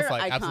why I Honestly, was they're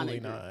like, iconic absolutely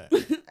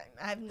group. not.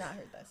 I've not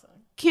heard that song.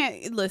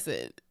 Can't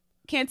listen.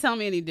 Can't tell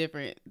me any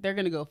different. They're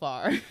gonna go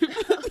far. When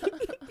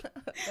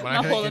I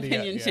My heard whole Giddy Up,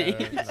 opinion yeah,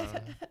 changed. no.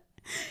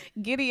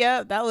 Giddy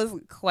Up, that was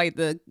quite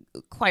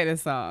a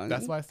song.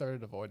 That's why I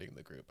started avoiding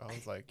the group. I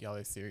was like, y'all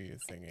are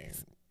serious singing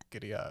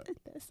Giddy Up.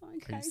 that song Are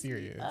you cracks me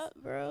serious? up,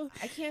 bro.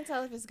 I can't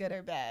tell if it's good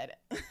or bad.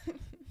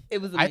 It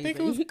was I amazing. think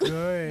it was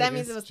good. That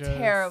means it It's was just,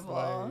 terrible.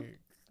 like,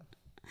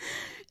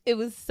 It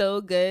was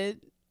so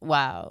good.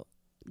 Wow.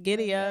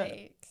 Giddy Up,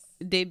 Yikes.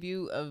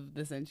 debut of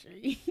the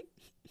century.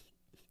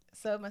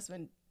 So it must have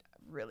been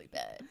really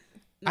bad.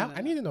 No,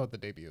 I need to know what the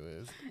debut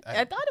is.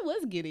 I thought it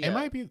was Giddy It Up.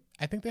 might be.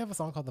 I think they have a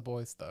song called The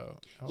Boys, though.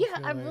 don't Yeah,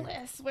 feel like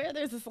I swear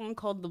there's a song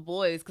called The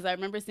Boys because I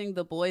remember seeing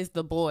The Boys,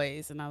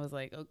 and I was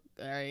like, oh,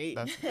 all right.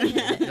 That's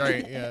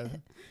right. Yeah.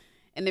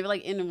 And they were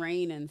like in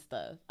rain and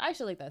stuff. I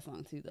actually like that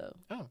song too, though.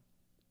 Oh.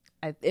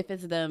 If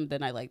it's them,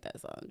 then I like that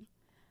song.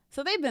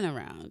 So they've been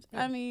around.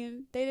 Yeah. I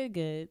mean, they did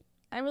good.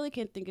 I really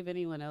can't think of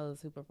anyone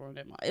else who performed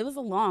at It was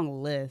a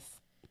long list.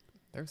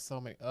 There's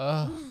so many.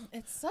 Ugh.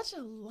 It's such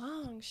a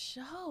long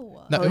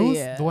show. No, Oh, it was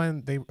yeah. the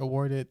one they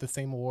awarded the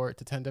same award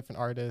to 10 different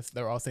artists.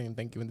 They were all saying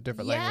thank you in the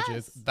different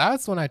languages. Yes.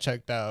 That's when I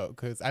checked out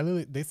because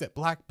they said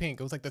Blackpink.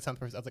 It was like the 10th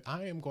person. I was like,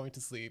 I am going to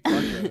sleep.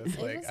 Fuck this.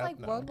 It was like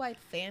no. Worldwide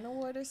Fan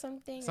Award or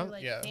something. Or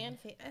like Yeah.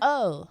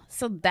 Oh,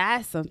 so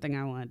that's something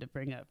I wanted to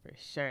bring up for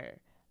sure.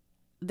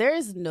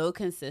 There's no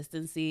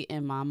consistency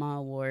in Mama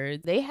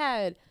Awards. They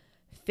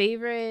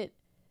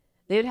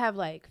would have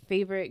like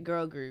favorite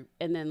girl group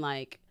and then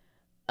like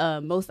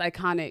most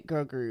iconic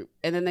girl group.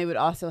 And then they would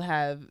also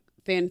have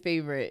fan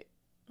favorite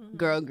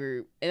girl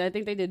group. And I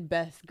think they did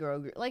best girl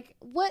group. Like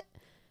what?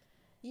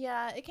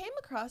 Yeah, it came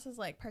across as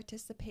like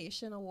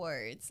participation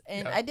awards,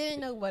 and Yeah. I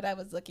didn't know what I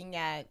was looking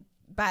at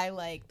by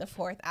like the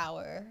fourth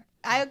hour.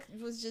 I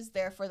was just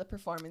there for the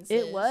performances.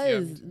 It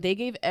was. me too. They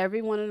gave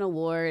everyone an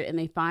award and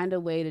they find a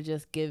way to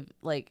just give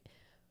like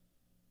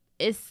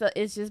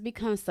it's just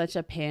become such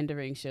a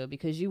pandering show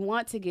because you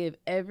want to give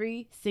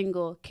every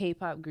single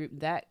K-pop group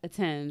that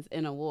attends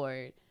an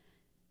award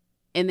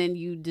and then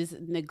you just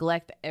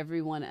neglect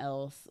everyone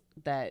else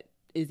that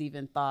is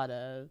even thought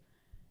of.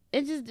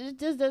 It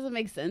just doesn't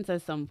make sense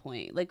at some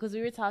point. Like, because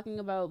we were talking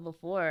about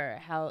before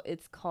how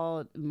it's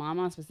called,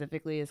 Mama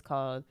specifically is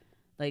called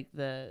like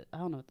I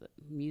don't know what the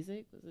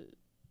music was it.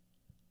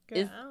 Girl,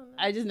 It's- I don't know.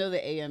 I just know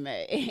the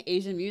AMA,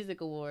 Asian Music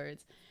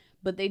Awards,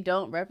 but they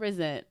don't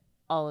represent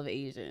all of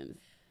Asians.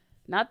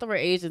 Not that we're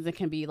Asians and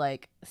can be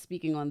like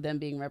speaking on them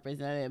being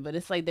represented, but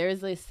it's like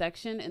there's a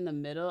section in the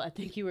middle. I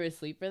think you were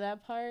asleep for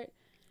that part.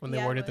 When they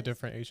Yeah, it awarded the was.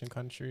 different Asian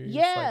countries.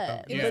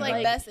 Yeah, Like It Yeah, was like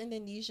like- best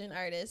Indonesian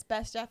artist,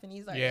 best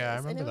Japanese artist. Yeah, I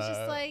And remember it was just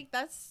that. like,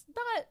 that's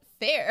not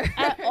fair.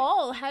 At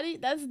all.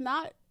 That's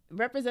not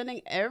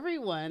representing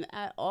everyone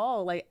at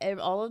all. Like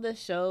all of the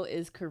show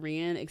is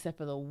Korean except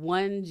for the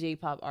one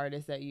J-pop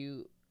artist that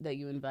you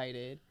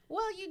invited.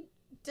 Well, you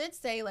did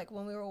say like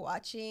when we were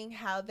watching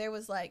how there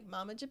was like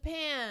Mama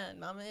Japan,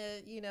 Mama,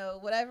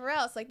 whatever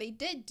else. Like they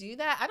did do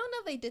that. I don't know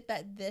if they did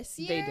that this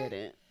year. They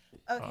didn't.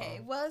 Okay,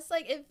 Oh. well, it's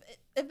like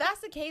if that's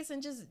the case, then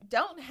just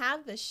don't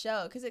have the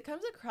show because it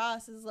comes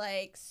across as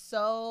like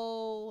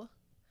so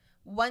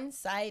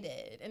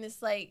one-sided, and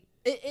it's like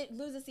it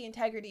loses the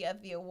integrity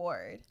of the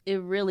award.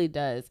 It really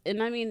does.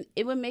 And I mean,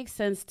 it would make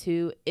sense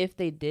too if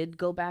they did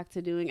go back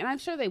to doing, and I'm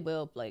sure they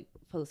will, like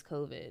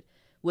post-COVID,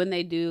 when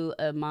they do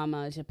a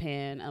Mama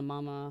Japan, a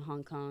Mama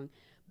Hong Kong.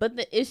 But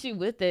the issue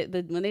with it,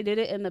 when they did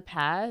it in the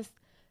past,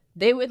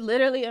 they would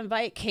literally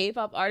invite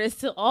K-pop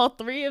artists to all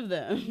 3 of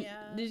them. Yeah.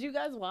 Did you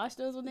guys watch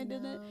those when they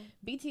did it?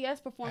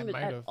 BTS performed it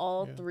at have,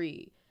 all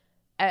 3.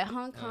 At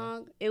Hong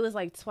Kong, it was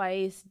like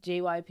Twice,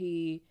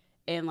 JYP,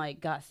 and like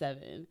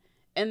GOT7.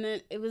 And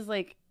then it was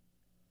like,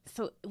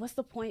 so what's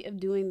the point of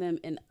doing them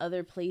in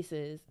other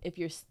places if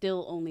you're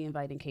still only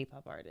inviting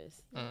K-pop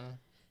artists?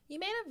 You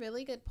made a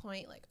really good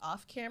point, like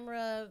off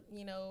camera,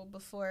 you know,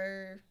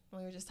 before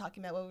when we were just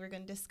talking about what we were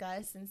going to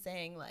discuss, and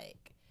saying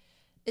like,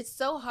 it's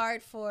so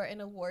hard for an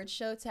award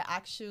show to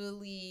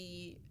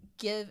actually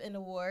give an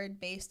award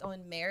based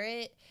on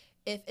merit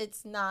if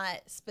it's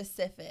not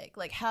specific.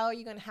 Like, how are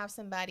you going to have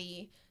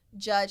somebody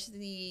judge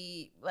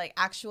the like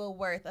actual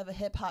worth of a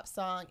hip hop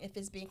song if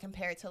it's being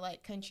compared to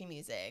like country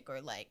music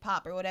or like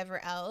pop or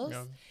whatever else?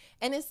 Yeah.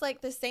 And it's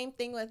like the same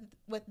thing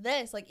with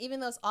this. Like, even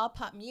though it's all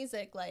pop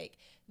music, like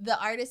the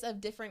artists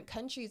of different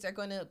countries are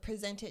going to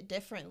present it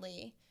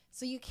differently.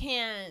 So you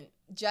can't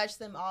judge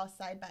them all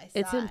side by side.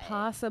 It's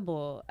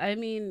impossible. I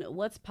mean,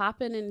 what's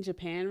popping in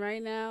Japan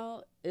right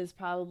now is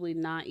probably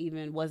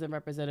wasn't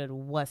represented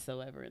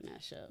whatsoever in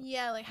that show.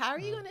 Yeah, like how are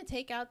you going to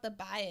take out the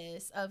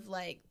bias of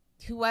like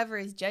whoever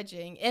is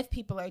judging, if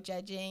people are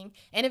judging,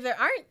 and if there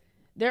aren't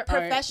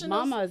professionals,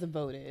 Mama is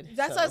voted.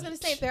 That's what I was going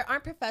to say. If there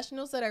aren't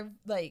professionals that are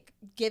like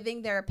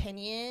giving their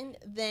opinion,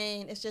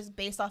 then it's just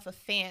based off of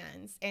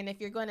fans. And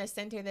if you're going to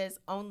center this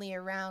only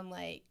around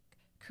like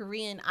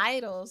Korean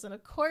idols, and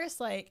of course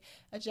like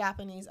a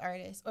Japanese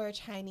artist or a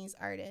Chinese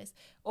artist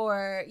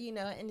or, you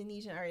know, an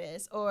Indonesian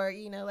artist or,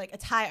 you know, like a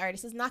Thai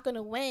artist is not going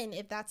to win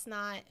if that's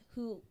not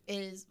who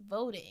is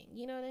voting.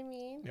 You know what I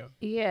mean?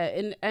 Yeah.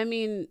 And I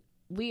mean,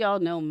 we all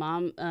know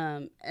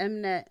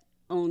Mnet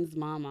owns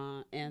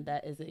Mama, and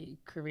that is a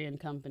Korean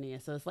company.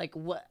 So it's like,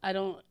 what I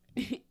don't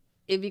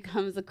it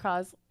becomes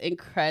across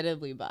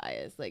incredibly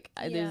biased. Like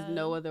there's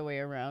no other way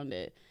around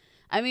it.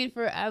 I mean,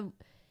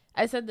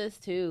 I said this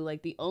too,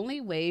 like the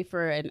only way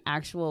for an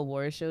actual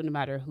award show, no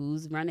matter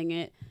who's running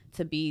it,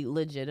 to be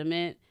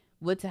legitimate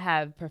would to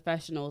have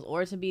professionals,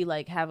 or to be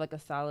like have like a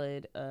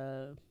solid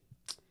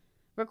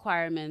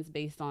requirements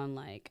based on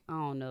like, I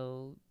don't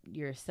know,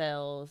 your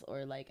sales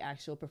or like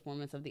actual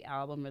performance of the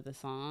album or the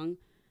song,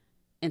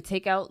 and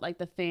take out like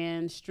the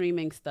fan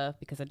streaming stuff,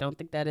 because I don't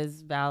think that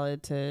is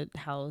valid to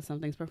how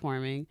something's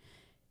performing.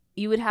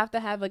 You would have to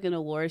have like an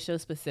award show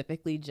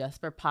specifically just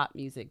for pop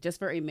music, just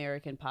for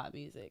American pop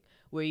music,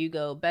 where you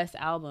go best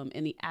album,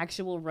 and the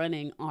actual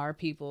running are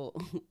people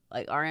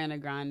like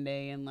Ariana Grande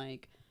and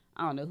like,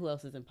 I don't know who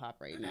else is in pop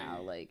right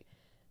now. Like,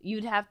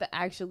 you'd have to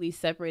actually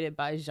separate it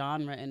by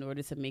genre in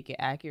order to make it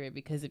accurate,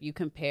 because if you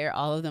compare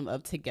all of them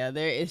up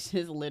together, it's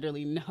just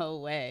literally no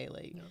way.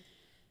 Like,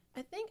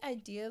 I think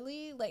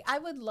ideally, like I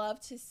would love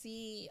to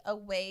see a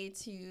way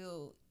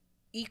to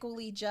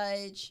equally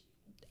judge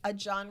a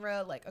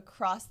genre like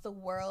across the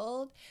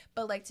world,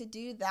 but like to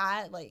do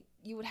that, like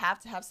you would have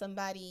to have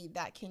somebody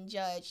that can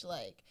judge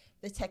like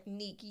the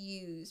technique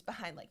used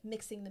behind like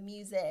mixing the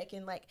music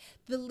and like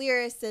the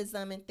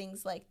lyricism and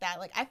things like that.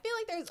 Like I feel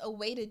like there's a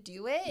way to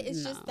do it.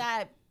 It's just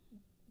that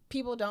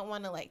people don't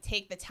want to like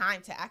take the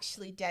time to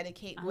actually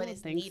dedicate what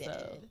is needed.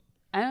 So.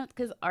 I don't,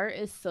 because art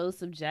is so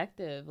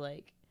subjective.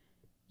 Like,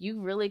 you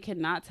really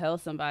cannot tell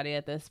somebody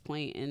at this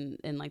point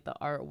in like the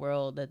art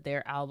world that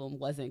their album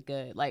wasn't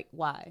good. Like,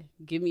 why?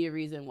 Give me a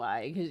reason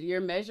why. Because your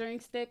measuring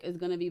stick is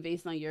going to be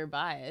based on your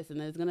bias.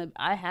 And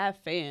I have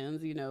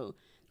fans, you know,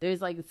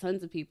 there's like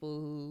tons of people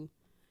who,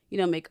 you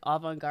know, make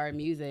avant-garde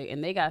music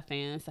and they got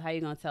fans. So how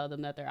you going to tell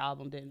them that their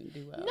album didn't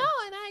do well? No,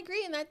 and I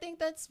agree. And I think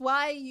that's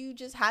why you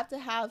just have to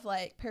have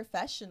like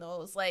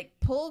professionals, like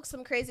pull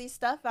some crazy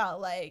stuff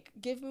out. Like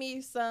give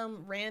me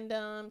some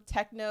random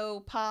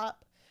techno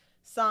pop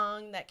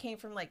song that came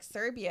from like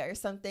Serbia or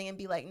something and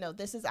be like, no,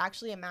 this is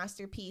actually a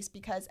masterpiece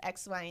because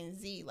X, Y, and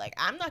Z. Like,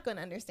 I'm not going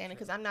to understand it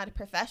because I'm not a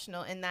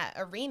professional in that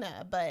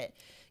arena. But,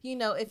 you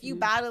know, if you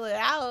battle it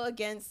out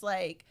against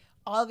like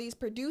all these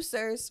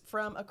producers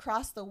from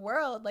across the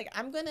world, like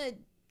I'm going to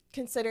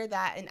consider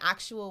that an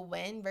actual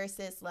win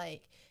versus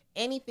like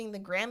anything the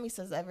Grammys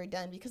has ever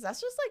done, because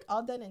that's just like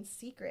all done in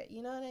secret.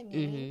 You know what I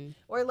mean?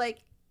 Or like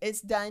it's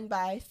done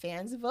by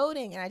fans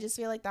voting, and I just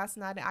feel like that's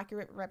not an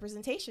accurate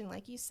representation,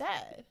 like you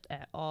said.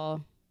 At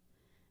all.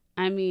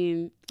 I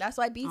mean, that's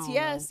why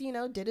BTS, you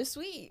know, did a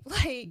sweep.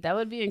 Like that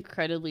would be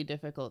incredibly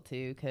difficult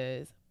too,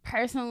 because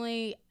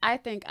personally, I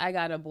think I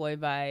Got a Boy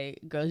by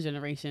Girls'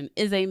 Generation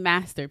is a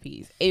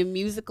masterpiece, a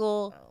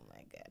musical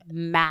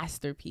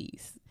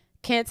masterpiece.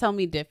 Can't tell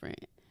me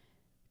different.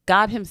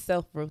 God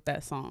himself wrote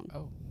that song.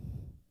 Oh,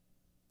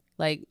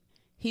 like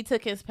he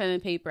took his pen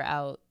and paper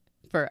out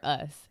for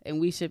us,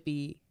 and we should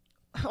be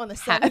on the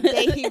 7th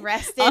day he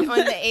rested. On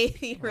the 8th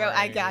he wrote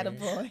I Got a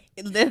Boy.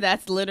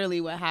 That's literally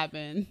what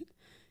happened.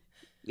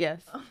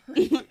 Yes. Oh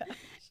my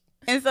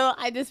And so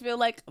I just feel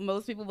like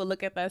most people would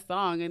look at that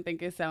song and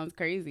think it sounds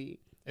crazy.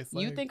 It's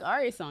like you think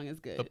Ari's song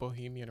is good. the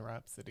Bohemian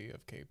Rhapsody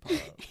of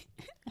K-pop.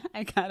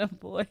 I Got a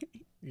Boy.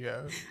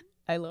 Yeah.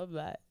 I love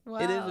that. Wow,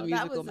 It is a that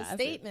musical was a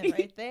masterpiece. statement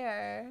right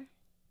there.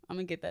 I'm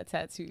gonna get that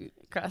tattooed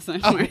across my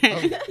Oh,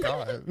 forehead.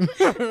 God.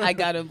 I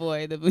got a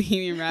boy, the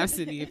Bohemian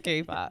Rhapsody of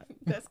K-pop.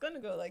 That's gonna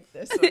go like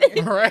this. On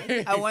your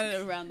Right. I want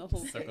it around the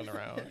whole Circling face.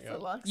 around. That's a Yeah.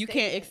 long You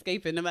can't statement.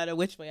 escape it no matter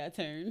which way I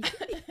turn.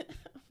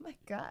 Oh my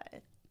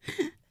god.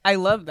 I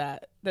love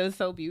that. That was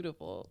so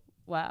beautiful.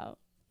 Wow.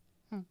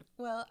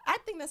 Well, I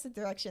think that's the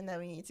direction that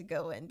we need to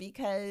go in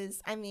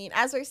because I mean,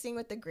 as we're seeing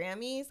with the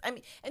Grammys, I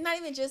mean, and not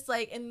even just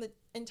like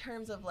in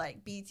terms of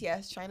like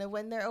BTS trying to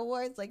win their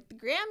awards, like the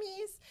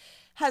Grammys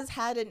has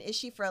had an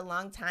issue for a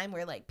long time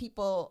where like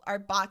people are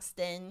boxed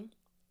in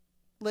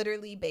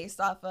literally based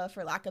off of,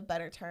 for lack of a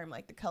better term,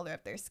 like the color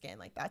of their skin.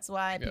 Like that's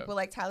why Yeah. people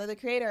like Tyler the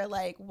Creator are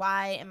like,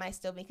 why am I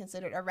still being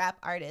considered a rap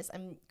artist?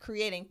 I'm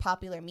creating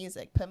popular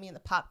music. Put me in the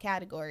pop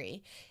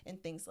category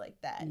and things like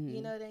that. Mhm.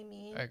 You know what I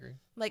mean? I agree.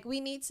 Like we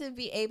need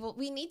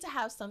to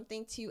have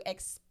something to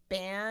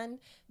expand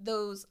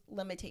those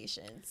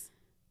limitations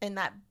and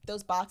that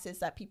those boxes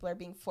that people are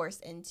being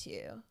forced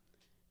into.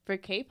 For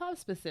K-pop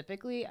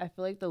specifically, I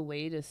feel like the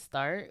way to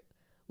start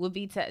would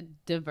be to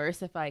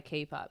diversify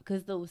K-pop,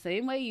 because the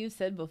same way you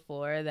said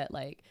before that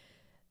like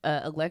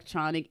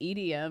electronic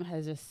EDM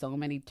has just so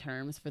many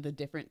terms for the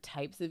different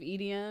types of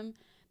EDM.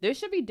 There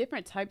should be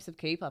different types of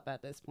K-pop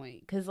at this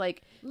point, because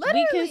like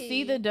we can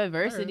see the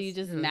diversity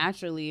There's- just yeah.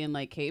 naturally in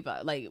like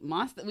K-pop. Like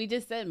Monster, we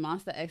just said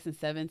Monster X and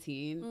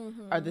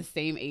 17 are the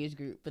same age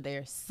group, but they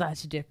are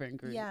such different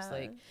groups. Yeah.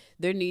 Like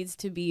there needs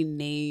to be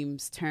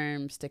names,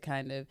 terms to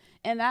kind of,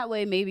 and that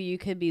way maybe you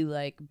could be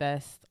like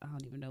best. I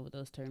don't even know what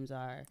those terms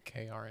are.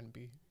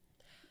 KRNB.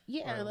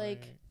 Yeah, Or,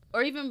 like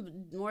or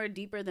even more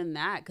deeper than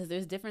that, because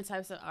there's different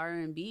types of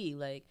R&B.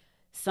 Like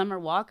Summer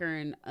Walker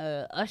and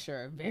Usher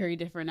are very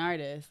different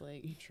artists.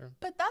 Like Sure.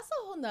 But that's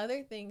a whole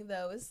nother thing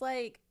though. It's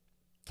like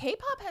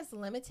K-pop has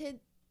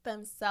limited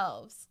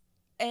themselves.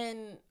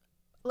 And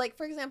like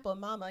for example,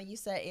 Mama, you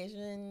said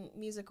Asian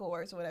Music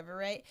Awards or whatever,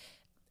 right?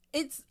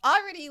 It's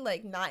already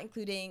like not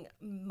including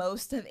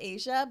most of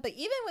Asia, but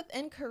even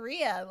within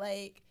Korea,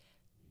 like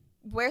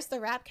where's the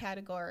rap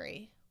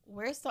category?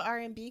 Where's the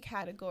R&B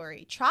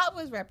category? Trot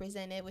was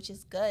represented, which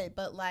is good,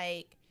 but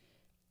like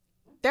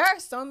there are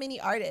so many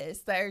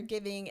artists that are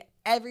giving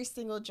every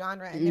single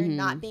genre and they're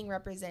not being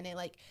represented.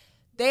 Like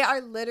they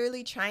are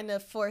literally trying to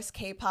force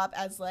K-pop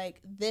as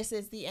like this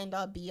is the end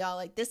all be all.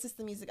 Like this is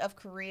the music of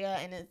Korea,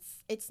 and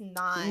it's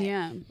not.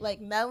 yeah, Like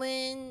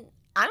Melon,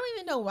 I don't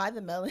even know why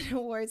the Melon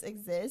Awards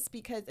exist,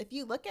 because if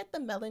you look at the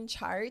Melon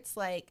charts,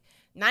 like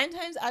 9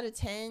 times out of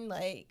 10,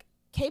 like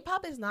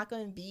K-pop is not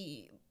going to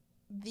be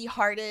the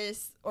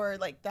hardest or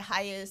like the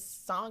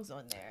highest songs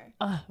on there.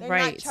 They're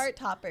right. not chart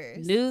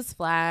toppers.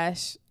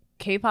 Newsflash.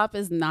 K-pop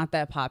is not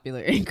that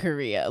popular in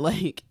Korea.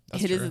 Like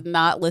That's it is true.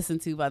 not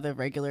listened to by the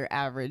regular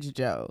average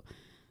Joe.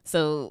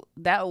 So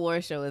that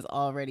award show is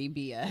already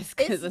BS,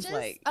 because it's just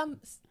like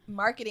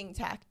marketing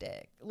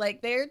tactic.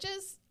 Like they're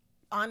just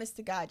honest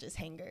to God, just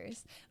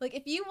hangers. Like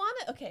if you want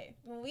to, okay,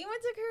 when we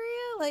went to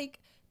Korea, like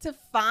to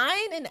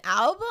find an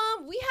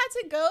album, we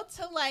had to go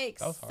to like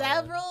That was hard.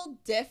 several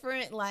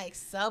different like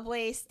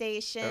subway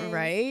stations.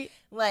 right.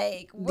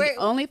 Like The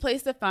only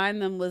place to find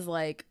them was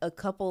like a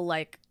couple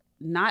like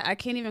not, I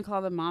can't even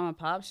call them mom and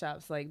pop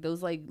shops, like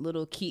those like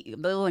little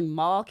like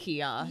mall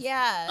kiosks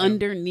yeah.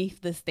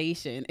 underneath the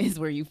station is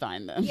where you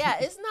find them. Yeah,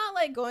 it's not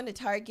like going to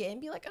Target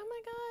and be like, oh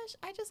my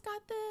gosh, I just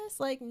got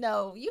this. Like,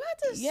 no, you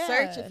had to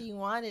search Yeah. if you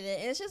wanted it.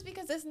 And it's just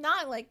because it's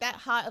not like that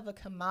hot of a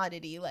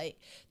commodity. Like,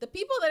 the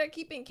people that are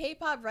keeping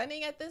K-pop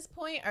running at this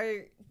point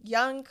are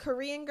young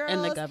Korean girls,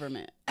 And the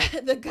government.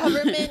 the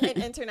government,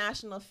 and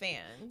international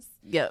fans.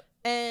 Yep.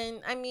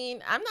 And I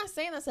mean, I'm not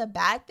saying that's a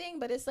bad thing,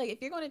 but it's like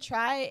if you're going to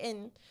try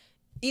and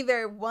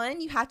either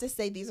one, you have to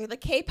say these are the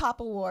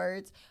K-pop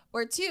awards,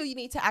 or two, you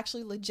need to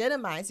actually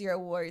legitimize your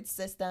awards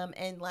system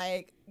and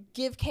like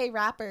give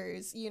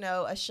K-rappers, you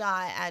know, a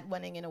shot at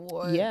winning an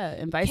award. Yeah,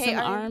 invite some KR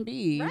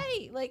R&B.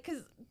 Right, like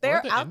because they're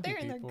the out indie there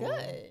and people.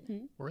 they're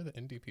good. We're the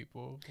indie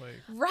people. Like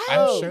Right.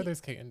 I'm sure there's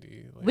K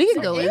indie. Like, We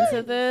can go somewhere.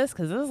 into this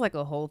because this is like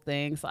a whole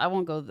thing, so I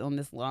won't go on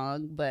this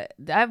long. But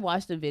I've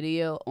watched a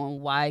video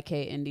on why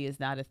K indie is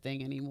not a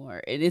thing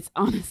anymore, and it's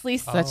honestly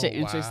such Oh, an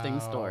interesting wow.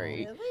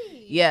 story.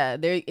 Really? Yeah,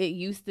 there it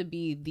used to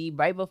be the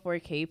right before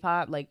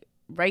K-pop, like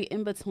right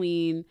in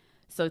between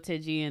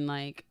Soteji and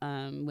like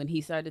when he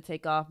started to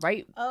take off,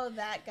 right, Oh,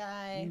 that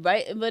guy.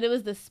 but it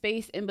was the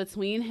space in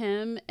between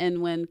him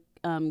and when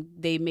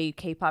they made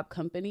K-pop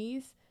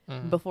companies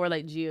Mhm. before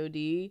like God.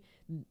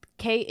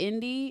 K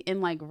indie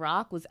and like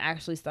rock was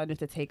actually starting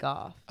to take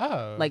off,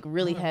 Oh, like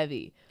really oh.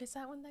 heavy. Is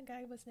that when that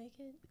guy was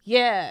naked?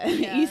 Yeah,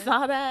 Yeah. you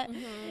saw that.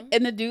 Mhm.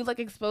 And the dude like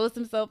exposed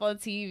himself on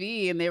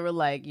TV, and they were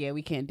like, "Yeah,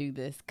 we can't do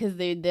this," because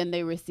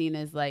they were seen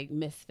as like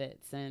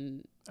misfits,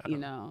 and you Oh.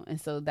 know,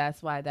 and so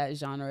that's why that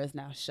genre is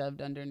now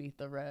shoved underneath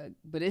the rug.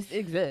 But it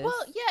exists.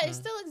 Well, yeah, it Mm.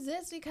 still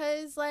exists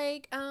because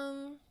like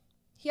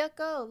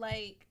Hyeko,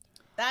 like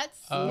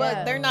that's Oh.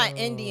 what they're not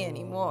indie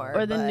anymore.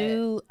 or the but-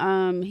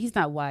 new he's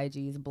not YG,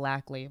 he's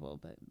Black Label,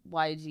 but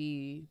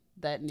YG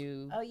that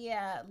new. Oh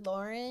yeah,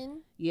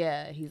 Lauren.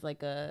 Yeah, he's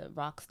like a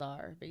rock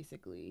star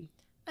basically.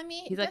 I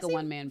mean, He's like does a he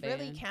one-man band.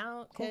 Really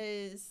count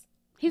because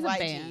He's a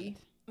YG.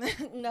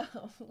 band. No,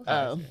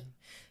 Oh.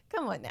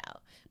 come on now.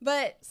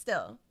 But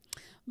still,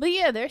 But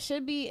yeah, there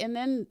should be, and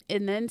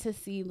then to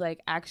see like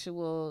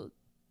actual,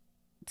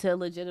 to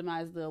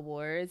legitimize the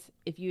awards,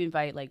 if you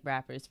invite like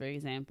rappers, for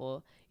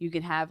example, you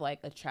can have like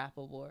a trap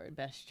award,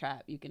 best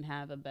trap. You can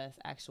have a best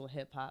actual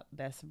hip hop,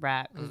 best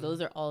rap, because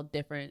those are all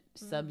different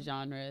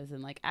subgenres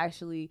and like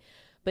actually.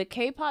 But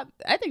K-pop,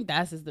 I think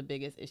that's just the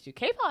biggest issue.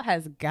 K-pop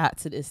has got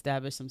to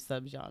establish some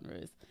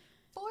subgenres.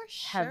 for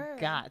sure. Have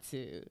got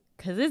to,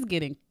 because it's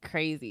getting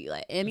crazy.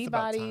 Like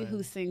anybody who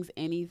time. sings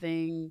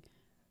anything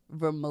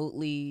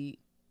remotely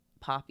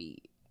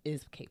poppy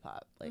is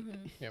K-pop. Like,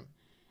 Yeah.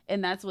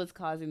 and that's what's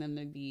causing them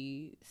to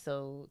be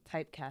so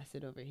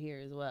typecasted over here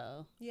as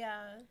well.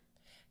 Yeah.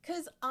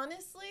 Because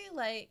honestly,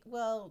 like,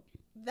 well,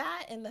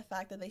 that and the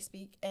fact that they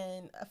speak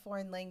in a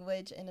foreign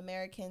language and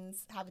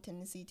Americans have a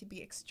tendency to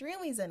be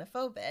extremely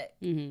xenophobic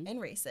Mm-hmm. and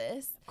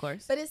racist. Of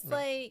course, But it's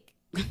like,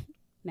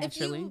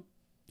 naturally. if you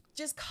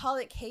just call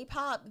it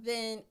K-pop,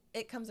 then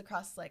it comes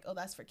across like, oh,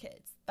 that's for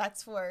kids.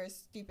 That's for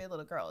stupid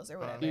little girls or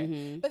whatever.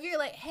 Mhm. But if you're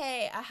like,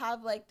 hey, I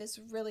have like this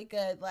really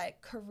good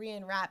like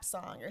Korean rap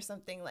song or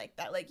something like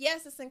that. Like,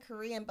 yes, it's in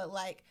Korean, but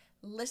like,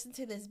 listen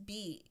to this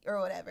beat or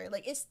whatever.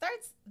 Like, it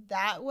starts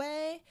that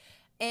way.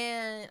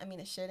 And I mean,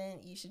 it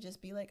shouldn't. You should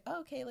just be like, oh,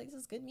 okay, like, this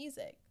is good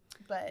music.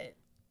 But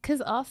Because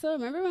also,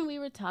 remember when we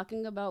were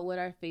talking about what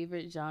our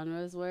favorite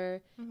genres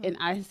were? And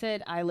I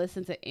said I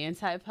listened to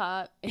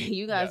anti-pop, and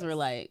you guys Yes. were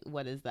like,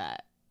 what is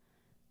that?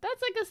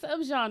 That's like a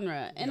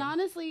subgenre. And Yeah.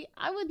 honestly,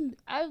 I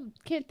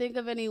can't think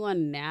of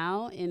anyone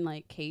now in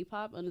like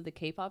K-pop, under the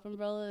K-pop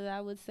umbrella, that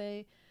I would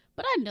say.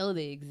 But I know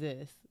they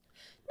exist.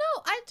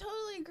 no, I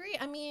totally agree.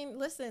 I mean,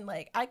 listen,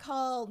 like, I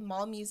call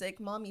mall music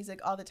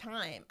all the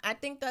time. I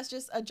think that's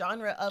just a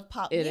genre of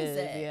pop It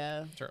music. is,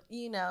 yeah. Sure.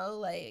 You know,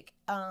 like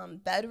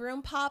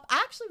bedroom pop.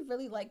 I actually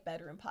really like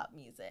bedroom pop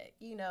music,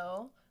 you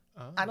know.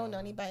 I don't know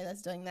anybody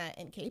that's doing that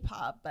in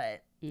K-pop,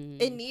 but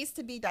it needs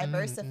to be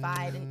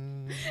diversified.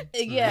 And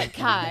Yeah,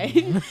 Kai.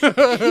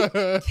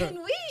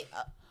 can we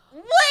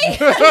wait?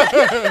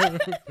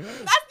 That's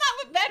not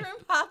what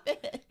bedroom pop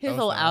is. His Oh,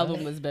 whole sorry.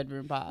 album was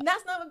bedroom pop.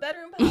 That's not what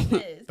bedroom pop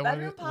is. Then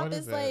Bedroom what pop is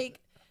is it? like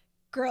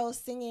girls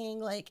singing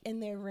like in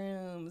their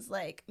rooms,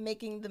 like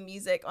making the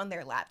music on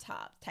their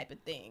laptop type of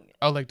thing.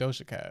 Oh, like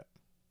Doja Cat.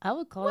 I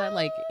would call that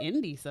like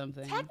indie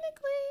something. Technically,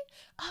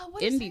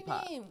 what is Indie her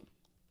pop. name?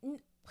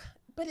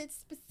 But it's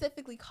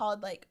specifically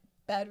called like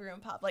bedroom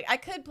pop. Like, I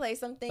could play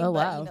something, Oh,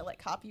 but wow. you know, like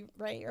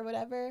copyright or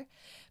whatever.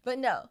 But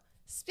no.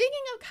 Speaking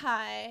of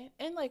Kai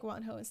and like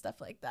Wonho and stuff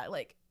like that,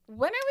 like,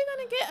 when are we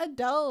gonna get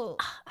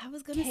adult I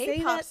was gonna say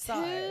K-pop that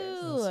stars?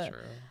 too. That's true.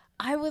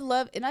 I would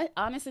love, and I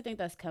honestly think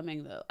that's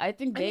coming though. I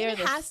think they I mean, are it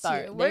the has to.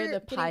 start. We're They're the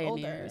getting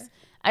pioneers. older.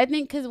 I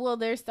think because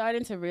they're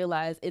starting to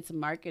realize it's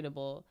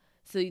marketable.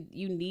 So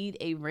you need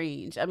a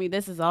range. I mean,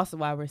 this is also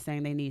why we're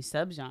saying they need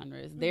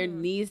subgenres. There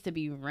needs to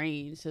be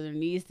range. So there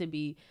needs to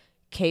be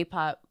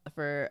K-pop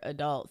for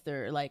adults.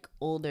 They're like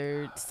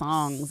older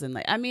songs, and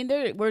like, I mean,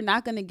 we're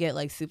not gonna get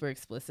like super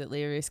explicit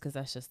lyrics because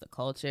that's just the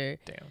culture.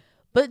 Damn.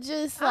 But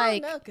just I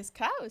like, don't know, because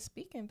Kai was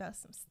speaking about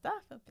some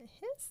stuff up in his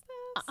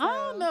stuff. I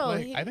don't know.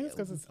 Like, I think it's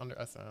because it's under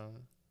SM.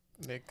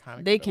 They kind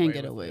of They can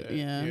get away. with it.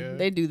 Yeah,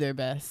 they do their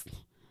best,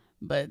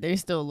 but they're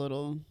still a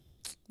little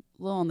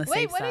on the Wait,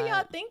 safe what side. are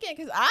y'all thinking?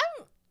 Because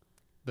I'm,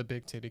 The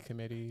Big Titty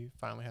Committee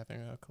finally having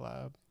a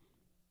collab.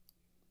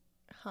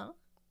 huh?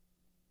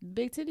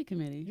 Big Titty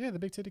Committee. Yeah, the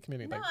Big Titty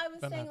Committee. No, like, I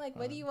was them saying, have, like,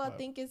 what do you all collab.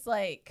 think is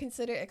like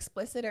considered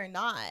explicit or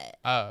not?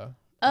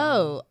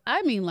 Oh,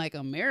 I mean, like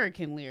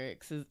American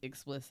lyrics is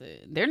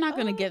explicit. They're not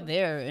gonna get Oh.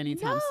 there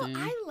anytime No, soon.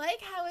 I like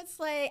how it's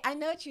like, I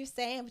know what you're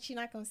saying, but you're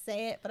not gonna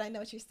say it. But I know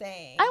what you're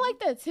saying. I like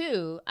that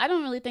too. I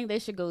don't really think they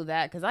should go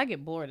that because I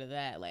get bored of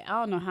that. Like, I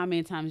don't know how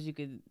many times you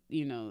could,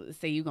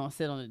 say you're gonna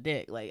sit on a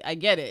dick. Like, I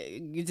get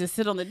it. You just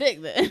sit on the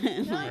dick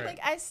then. No, Right. like,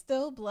 I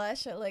still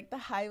blush at like the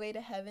Highway to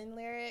Heaven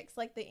lyrics,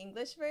 like the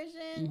English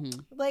version.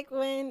 Mhm. Like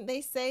when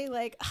they say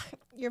like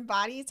your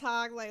body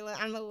talk, like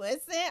I'm gonna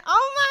listen.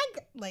 Oh my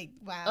god, like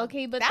wow.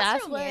 Okay, but that's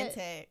that's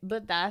romantic.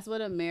 But that's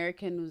what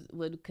Americans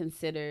would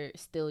consider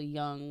still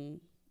young,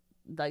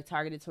 like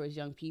targeted towards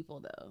young people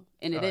though,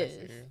 and it Oh, I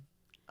is. see.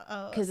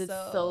 Oh, Because it's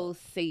so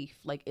safe.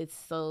 Like,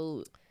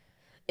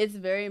 it's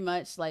very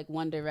much like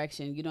One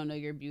Direction. You don't know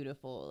you're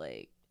beautiful.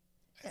 Like,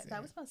 I see.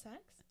 that was about sex.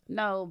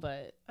 no,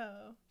 but Oh,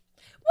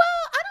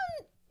 well, I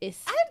don't.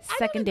 it's I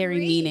secondary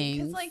meanings.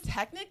 Because like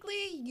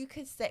technically you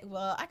could say,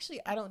 well, actually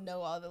I don't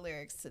know all the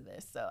lyrics to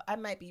this, so I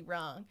might be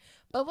wrong.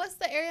 But what's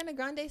the Ariana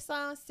Grande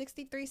song?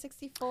 63,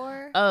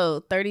 64?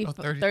 oh, 30, Oh,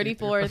 33,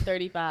 34,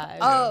 35.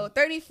 Oh,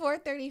 34,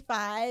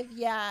 35.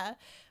 Yeah.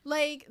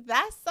 Like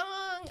that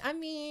song, I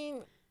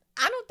mean,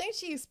 I don't think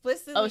she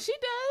explicitly. Oh, she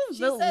does.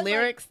 She the says, like,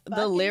 lyrics, fuck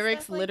the and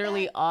lyrics stuff like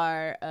literally that?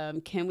 are,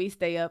 can we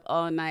stay up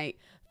all night?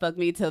 Fuck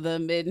me till the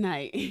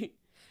midnight.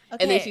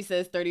 Okay. And then she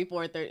says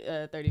 34,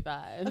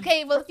 35.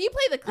 Okay, well, if you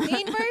play the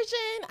clean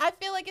version, I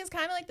feel like it's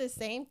kind of like the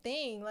same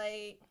thing.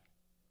 Like,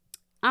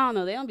 I don't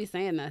know. They don't be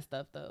saying that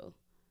stuff though.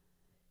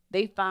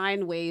 They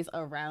find ways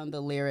around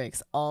the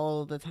lyrics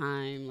all the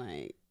time.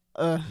 Like,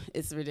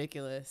 it's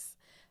ridiculous.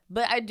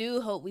 But I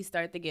do hope we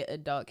start to get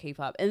adult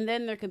K-pop. And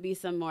then there could be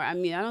some more. I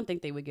mean, I don't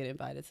think they would get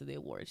invited to the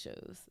award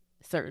shows,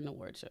 certain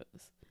award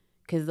shows,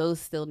 because those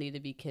still need to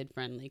be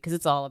kid-friendly because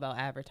it's all about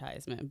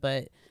advertisement.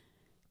 But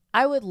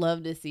I would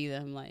love to see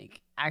them,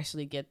 like,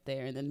 actually get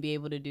there and then be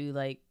able to do,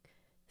 like,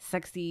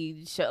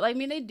 sexy show. Like, I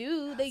mean, they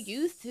do. They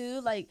used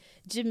to. Like,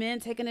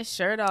 Jimin taking his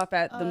shirt off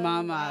at the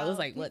Mama. Wow. It was,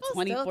 like, what,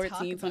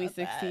 2014,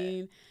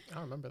 2016? I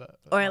don't remember that.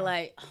 Or,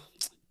 like,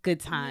 Good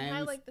Times. He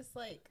had, like, this,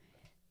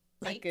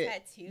 like a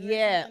tattoo.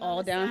 Yeah,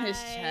 all down his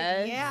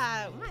chest.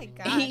 Yeah, oh my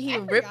God. He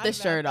ripped the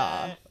shirt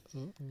off.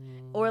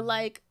 Mm-mm. Or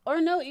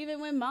no,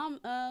 even when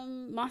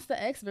Monsta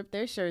X ripped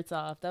their shirts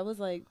off. That was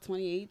like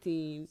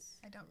 2018.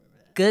 I don't remember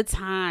that. Good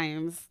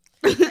Times.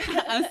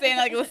 I'm saying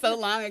like it was so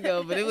long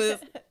ago, but it was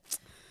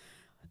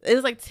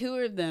like two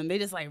of them. They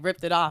just like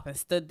ripped it off and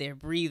stood there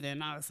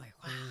breathing. I was like,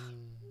 wow.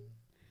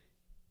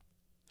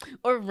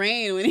 Or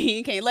Rain when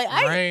he came. Like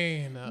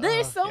Rain.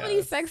 There's so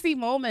many sexy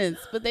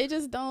moments, but they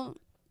just don't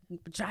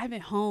drive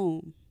it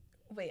home.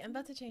 Wait, I'm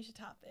about to change the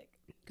topic.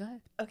 Go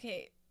ahead.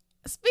 Okay.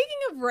 Speaking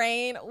of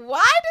Rain,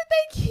 why did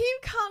they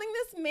keep calling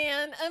this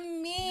man a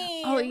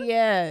meme? Oh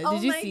yeah,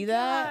 did you see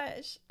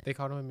that? They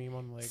called him a meme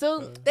on like.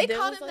 So they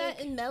called him that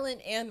in Melon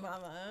and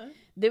Mama.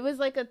 There was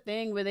like a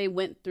thing where they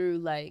went through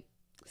like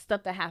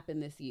stuff that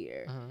happened this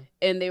year,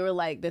 and they were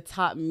like the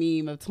top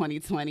meme of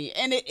 2020,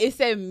 and it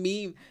said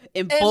meme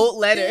in bold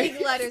letters,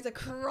 big letters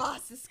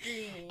across the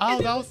screen. Oh,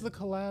 that was the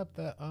collab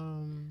that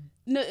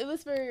No, it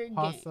was for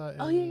Hassa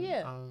and,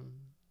 yeah.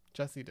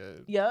 Jesse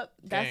did. Yep,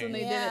 that's when they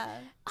did it.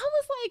 I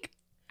was like,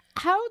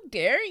 how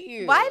dare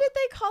you? Why did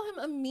they call him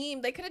a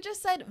meme? They could have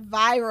just said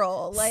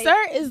viral. Like,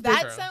 Sir is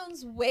that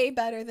sounds way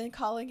better than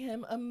calling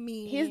him a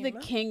meme. He's the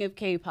king of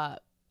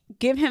K-pop.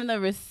 Give him the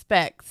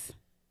respect.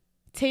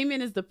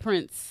 Taemin is the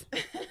prince.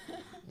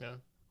 Yeah.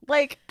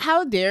 Like,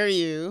 how dare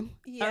you?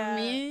 Yeah. A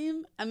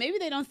meme? Maybe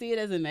they don't see it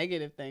as a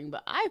negative thing,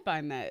 but I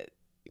find that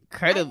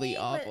incredibly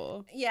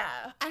awful.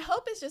 Yeah. I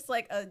hope it's just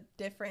like a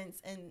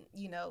difference in,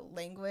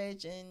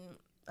 language and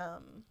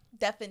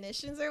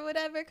definitions or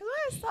whatever. Because when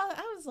I saw it,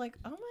 I was like,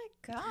 oh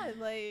my God,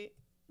 like,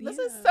 this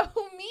is so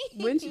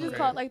mean. Wouldn't you just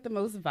call it like the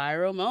most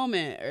viral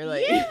moment? Or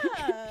like,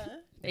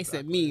 they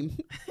said meme.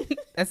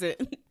 That's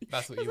it.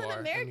 That's what you are. In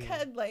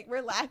America, like,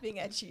 we're laughing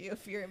at you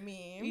if you're a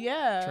meme.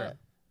 Yeah. True.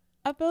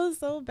 I felt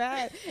so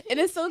bad. And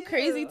it's so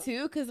crazy,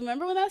 too, because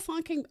remember when that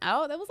song came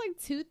out? That was like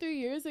 2-3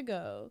 years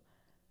ago.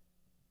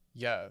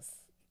 Yes.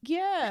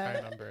 Yeah. I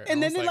remember.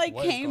 And then it like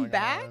came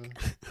back.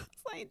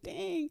 It's like,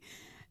 dang.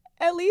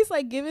 At least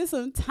like give it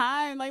some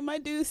time. Like my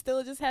dude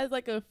still just has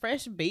like a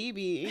fresh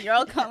baby. And you're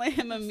all calling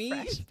him a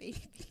meme. Fresh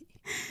baby.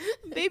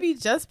 Baby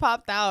just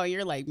popped out. And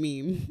you're like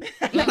meme.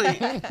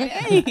 Like,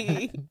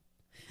 dang.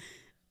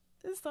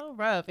 It's so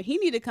rough. And he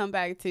need to come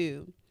back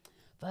too.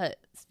 But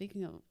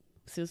speaking of,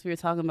 since we were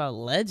talking about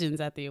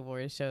legends at the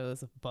award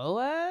shows,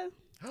 Boa.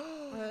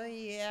 Oh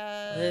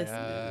yeah.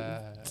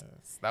 Yes.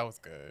 That was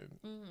good.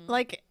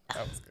 Like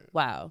that was good.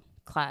 Wow,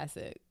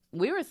 classic.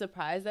 We were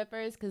surprised at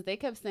first because they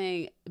kept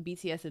saying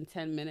BTS in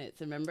 10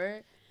 minutes.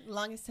 Remember?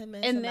 Longest 10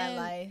 minutes of my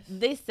life.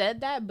 They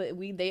said that, but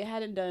they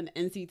hadn't done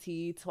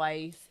NCT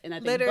twice, and I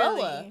think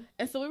Boa.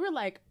 And so we were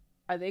like,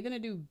 are they gonna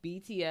do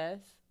BTS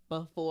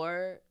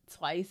before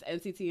twice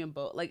NCT and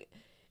Boa? Like,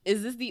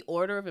 is this the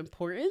order of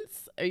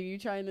importance? Are you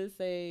trying to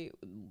say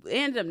it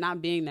ended up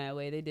not being that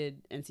way? They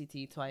did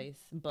NCT twice,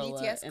 Boa,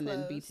 BTS and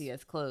closed. then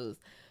BTS closed.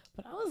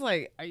 But I was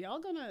like, are y'all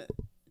gonna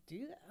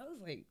do that?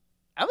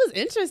 I was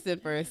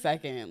interested for a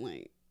second,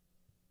 like,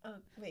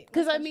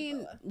 because I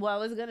mean, well, I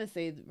was gonna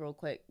say real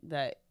quick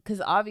that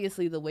because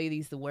obviously the way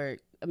these work,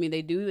 I mean,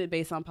 they do it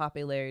based on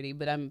popularity,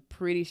 but I'm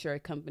pretty sure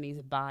companies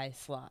buy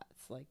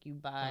slots. Like you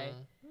buy,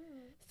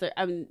 so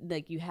I mean,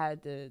 like you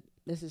had to.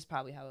 This is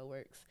probably how it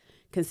works,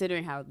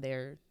 considering how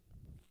they're.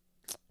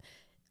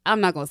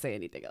 I'm not gonna say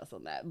anything else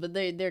on that, but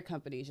their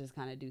companies just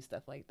kind of do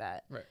stuff like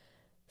that, right?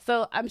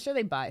 So I'm sure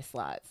they buy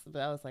slots,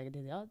 but I was like,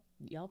 did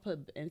y'all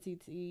put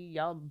NCT?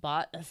 Y'all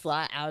bought a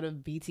slot out of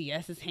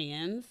BTS's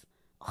hands?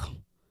 Oh,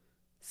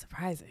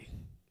 surprising.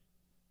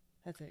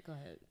 That's it. Go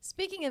ahead.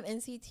 Speaking of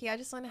NCT, I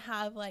just want to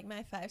have like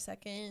my 5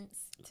 seconds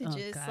to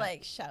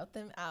like shout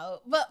them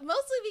out, but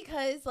mostly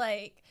because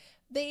like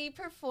they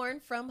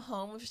performed From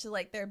Home, which is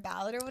like their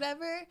ballad or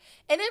whatever,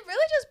 and it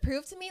really just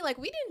proved to me like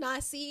we do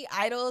not see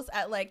idols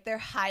at like their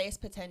highest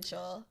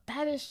potential.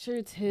 That is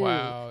true too.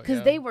 Wow,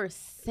 because they were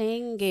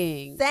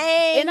singing,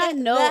 and I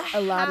know a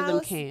lot of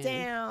them can.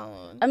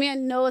 Down. I mean, I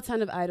know a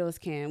ton of idols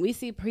can. We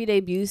see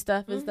pre-debut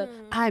stuff and stuff.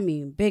 I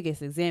mean,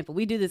 biggest example.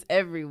 We do this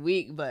every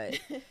week, but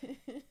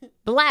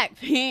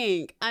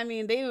Blackpink. I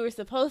mean, they were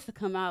supposed to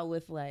come out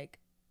with like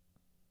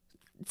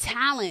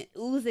talent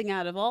oozing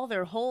out of all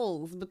their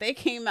holes, but they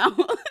came out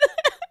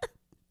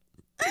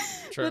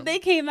True. But they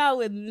came out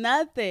with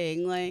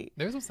nothing. Like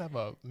They were supposed to have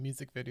a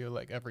music video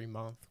like every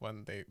month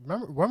when they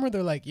remember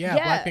they're like, yeah,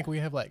 Yeah. Blackpink, we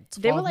have like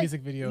They were 12 like,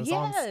 music videos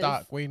on yes.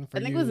 stock waiting for I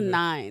you. think it was to-"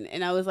 9,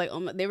 and I was like, oh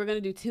my, they were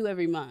gonna do 2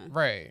 every month.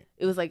 Right.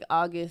 It was like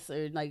August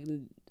or like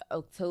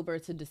October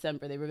to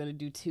December. They were gonna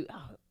do 2,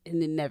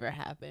 and it never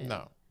happened.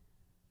 No.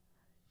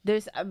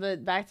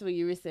 But back to what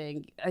you were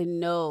saying, I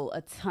know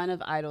a ton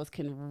of idols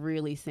can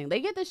really sing.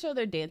 They get to show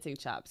their dancing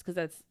chops because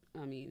that's,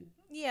 I mean,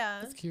 Yeah.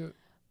 That's cute.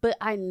 but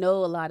I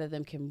know a lot of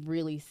them can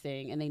really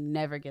sing and they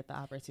never get the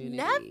opportunity.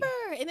 Never.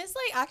 And it's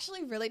like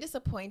actually really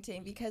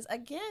disappointing because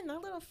again,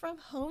 that little From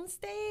Home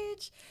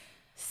stage.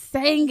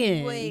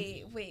 Singing.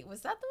 Wait,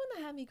 was that the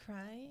one that had me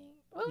crying?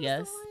 What was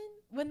Yes. the one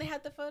when they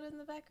had the photo in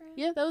the background?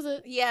 Yeah, that was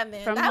it. Yeah,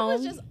 man. From that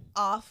was Home? just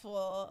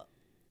awful.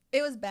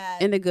 It was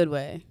bad. In a good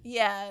way.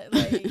 Yeah,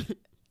 like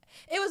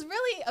it was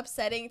really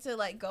upsetting to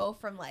like go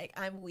from like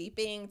I'm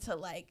weeping to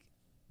like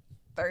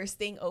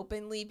thirsting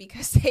openly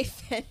because they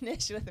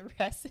finished with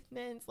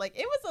Resonance. Like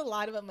it was a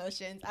lot of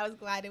emotions. I was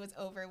glad it was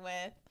over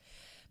with.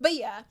 But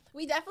yeah,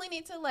 we definitely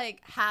need to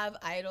like have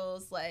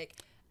idols like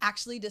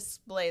actually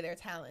display their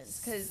talents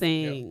because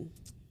Sing.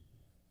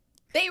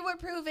 they were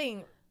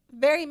proving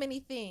very many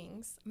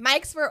things.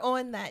 Mics were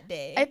on that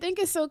day. I think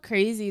it's so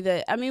crazy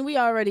that, I mean, we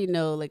already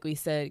know, like we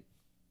said,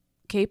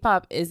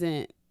 K-pop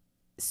isn't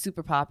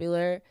super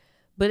popular,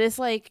 but it's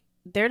like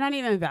they're not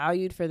even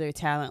valued for their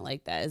talent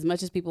like that. As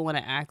much as people want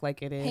to act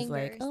like it is, Hangers.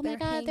 like, oh my They're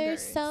god,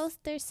 hangers.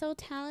 they're so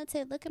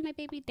talented. Look at my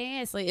baby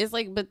dance. Like it's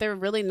like, but they're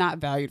really not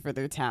valued for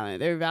their talent.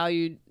 They're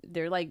valued.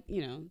 They're like,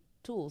 you know,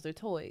 tools. They're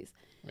toys.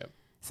 Yep.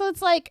 So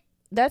it's like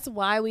that's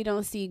why we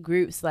don't see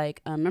groups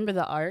like remember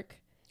the Ark.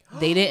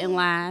 They didn't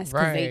last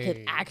because they could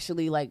Right.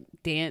 actually like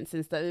dance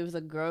and stuff. There was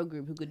a girl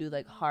group who could do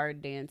like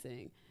hard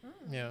dancing.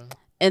 Yeah.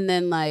 And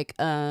then like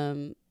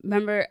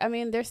remember, I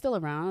mean, they're still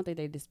around. I don't think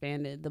they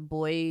disbanded. The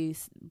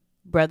boys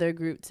brother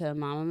group to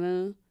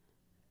Mamamoo.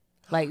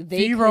 Like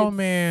they could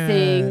romance.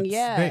 sing,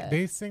 yeah.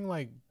 They sing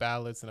like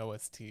ballads and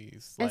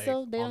OSTs. And Like,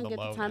 so they on don't get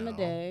the low time of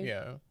now. day.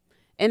 Yeah.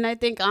 And I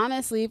think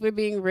honestly, if we're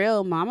being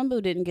real,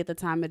 Mamamoo didn't get the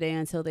time of day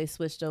until they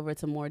switched over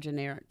to more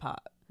generic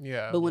pop.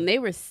 Yeah. But when they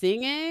were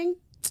singing,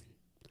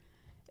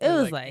 it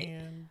they're was like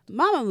and-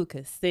 Mamamoo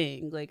could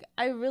sing. Like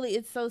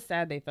it's so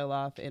sad they fell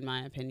off. In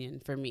my opinion,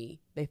 for me,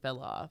 they fell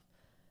off.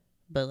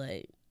 But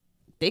like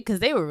because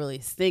they were really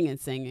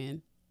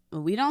singing.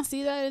 We don't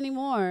see that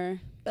anymore.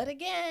 But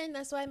again,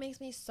 that's why it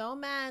makes me so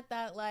mad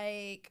that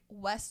like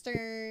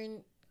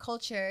Western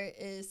culture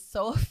is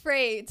so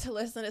afraid to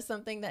listen to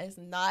something that is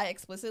not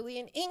explicitly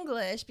in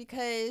English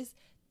because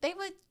they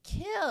would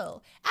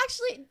kill.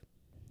 Actually,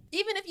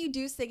 even if you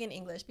do sing in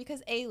English,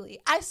 because Ailey,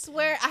 I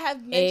swear I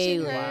have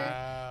mentioned Ailey. her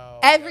Wow.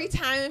 every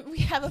time we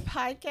have a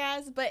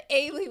podcast, but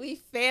Ailey, we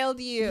failed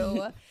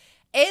you.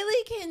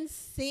 Ailey can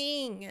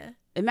sing.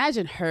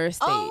 Imagine her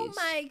stage. Oh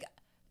my god.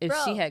 if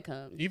bro. she had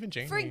come. Even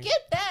Jamie.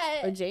 Forget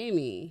that. Or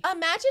Jamie.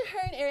 Imagine her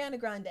and Ariana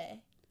Grande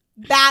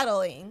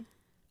battling.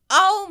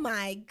 Oh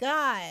my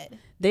god.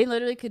 They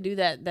literally could do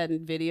that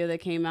video that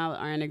came out,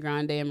 Ariana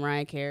Grande and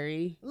Mariah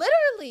Carey.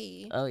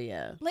 Literally. Oh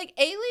yeah. Like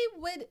Ailey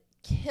would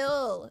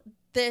kill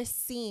this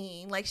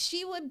scene. Like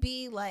she would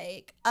be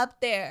like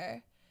up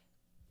there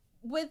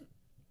with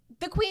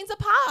the queens of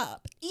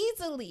pop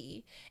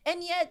easily.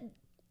 And yet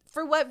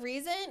for what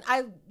reason?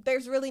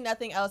 There's really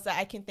nothing else that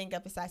I can think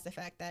of besides the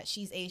fact that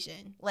she's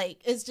Asian.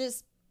 Like it's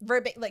just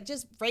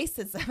just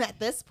racism at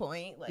this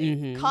point.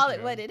 Like call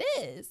it what it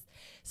is.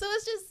 So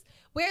it's just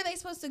where are they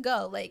supposed to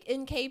go? Like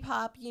in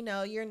K-pop, you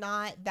know, you're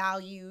not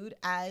valued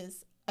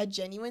as a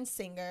genuine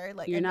singer.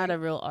 Like You're not a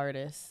real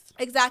artist.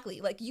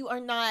 exactly. Like you are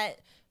not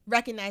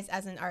recognized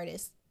as an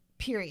artist,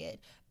 period.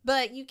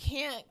 But you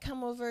can't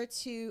come over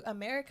to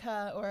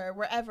America or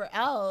wherever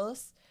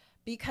else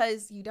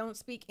because you don't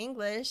speak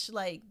English.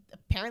 Like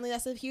apparently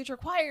that's a huge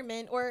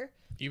requirement. Or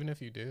Even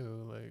if you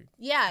do, like.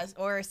 yes,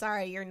 or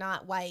sorry, you're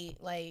not white.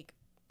 Like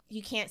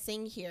you can't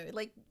sing here.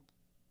 Like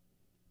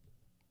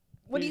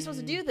what are you supposed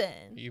to do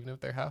then? Even if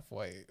they're half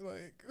white,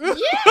 like.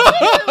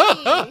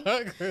 Yeah,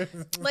 literally.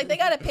 Like they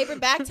got a paper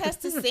back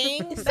test to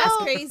sing. That's So-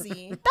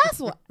 crazy.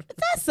 That's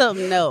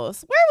something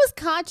else. Where was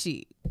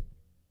Kachi?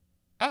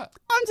 Ah.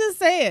 I'm just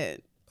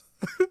saying.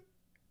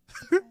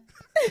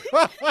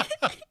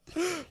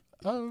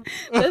 Oh.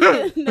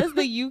 That's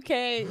the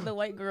UK, the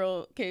white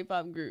girl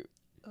K-pop group.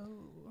 Oh.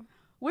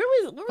 Where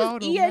was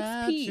Photo EXP?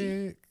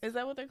 magic. Is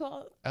that what they're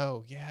called?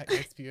 Oh yeah,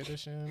 EXP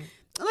edition.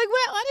 Like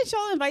why did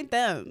y'all invite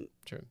them?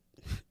 True.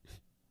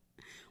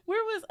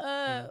 Where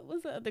was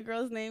what's the other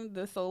girl's name?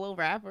 The solo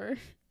rapper.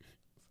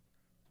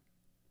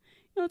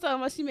 You know what I'm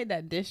talking about? She made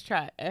that diss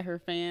track at her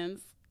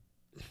fans.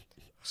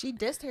 She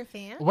dissed her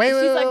fan. Wait, She's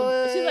wait, like-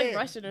 wait, she's like wait.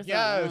 Russian or something.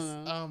 I Yes,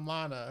 don't know.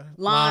 Lana.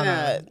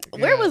 Lana.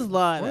 Where was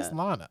Lana? Where's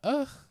Lana?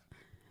 Ugh.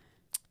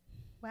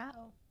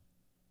 Wow.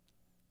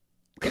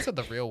 Those are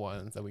the real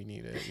ones that we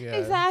needed. Yeah.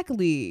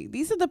 Exactly.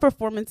 These are the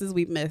performances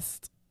we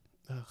missed.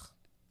 Ugh.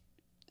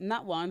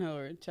 Not Wonho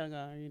or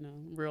Chungha, you know,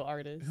 real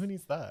artists. Who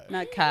needs that?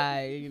 Not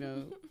Kai, you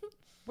know.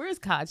 Where's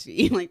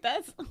Kachi? Like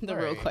that's the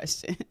real Right.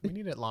 question. We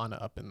needed Lana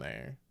up in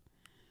there.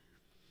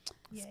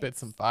 spit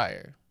some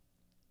fire.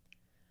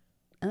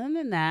 Other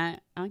than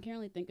that, I can't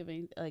really think of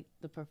any like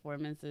the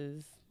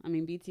performances. I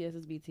mean, BTS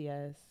is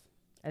BTS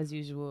as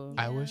usual.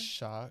 I was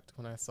shocked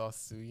when I saw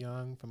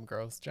Sooyoung from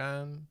Girls'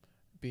 Gen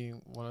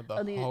being one of the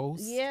Oh,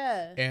 hosts.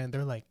 Yeah. And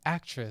they're like,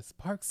 actress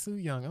Park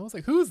Soo-young. I was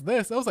like, who's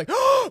this? I was like,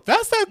 oh,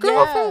 that's that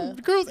girl from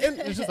Girls. And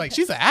it's just like,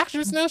 she's an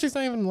actress now. She's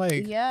not even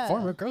like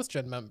former Girls'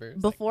 Gen member.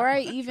 It's Before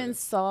like, I even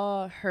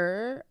saw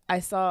her, I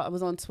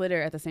was on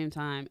Twitter at the same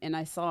time, and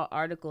I saw an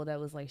article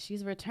that was like,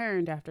 she's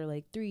returned after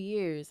like 3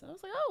 years. I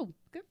was like, oh,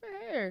 good for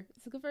her.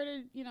 It's good for her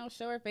to,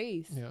 show her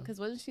face. Because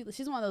wasn't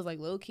she's one of those like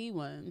low key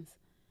ones.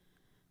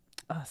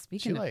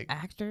 Speaking of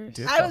actors,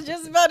 I was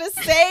just about to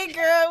say,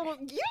 girl,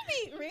 you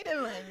be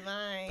reading my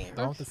mind.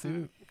 The one with the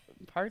suit.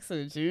 Park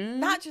Seo-joon.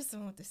 Not just the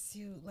one with the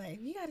suit. Like,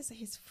 we gotta say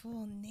his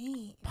full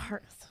name.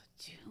 Park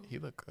Seo-joon. He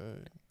look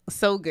good.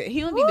 So good.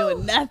 He don't be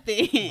doing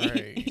nothing.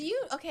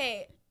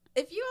 Right.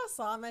 If you all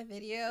saw my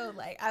video,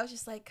 like, I was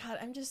just like, God,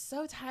 I'm just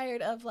so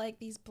tired of like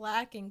these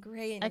black and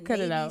gray and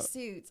navy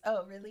suits.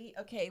 Oh, really?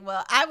 Okay.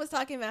 Well, I was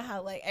talking about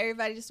how like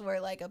everybody just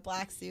wore like a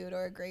black suit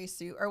or a gray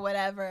suit or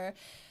whatever.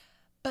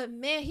 But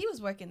man, he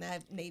was working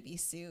that navy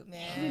suit,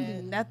 man. He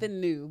didn't do nothing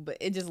new, but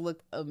it just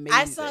looked amazing.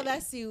 I saw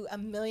that suit a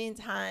million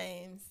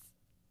times,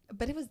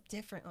 but it was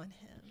different on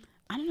him.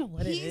 I don't know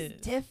what it is.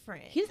 He's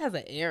different. He just has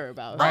an air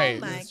about him. Right, oh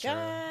my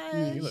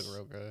gosh. He look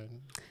real good.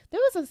 There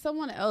was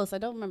someone else, I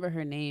don't remember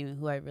her name,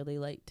 who I really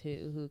liked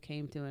too, who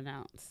came to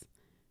announce.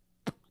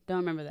 Don't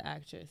remember the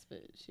actress,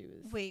 but she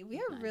was. Wait, we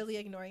are really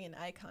ignoring an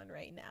icon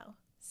right now.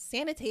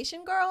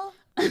 Sanitation girl?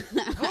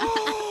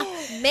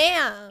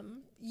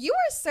 Ma'am, you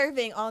were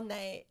serving all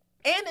night.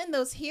 And in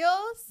those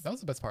heels? That was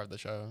the best part of the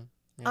show.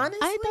 Yeah. Honestly,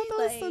 I thought that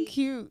was so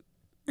cute.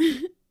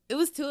 It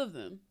was two of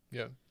them.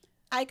 Yeah.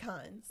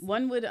 Icons.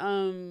 One would,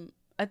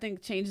 I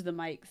think, change the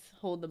mics,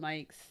 hold the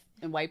mics,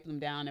 and wipe them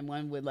down, and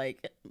one would,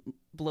 like,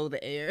 blow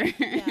the air.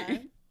 Yeah.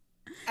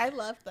 I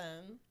love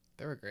them.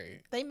 They were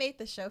great. They made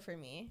the show for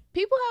me.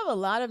 People have a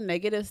lot of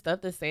negative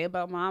stuff to say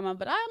about Mama,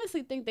 but I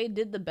honestly think they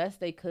did the best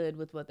they could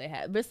with what they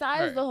had.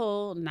 Besides the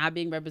whole not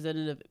being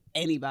representative of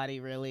anybody,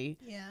 really.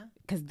 Yeah.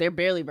 Because they're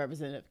barely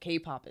representative of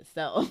K-pop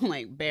itself.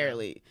 Like,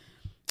 barely.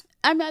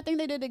 I mean, I think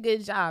they did a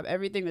good job.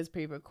 Everything was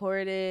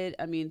pre-recorded.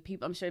 I mean,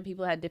 I'm sure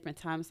people had different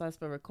time slots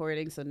for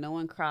recording, so no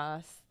one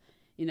crossed.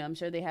 I'm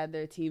sure they had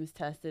their teams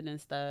tested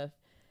and stuff.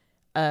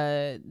 I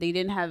heard they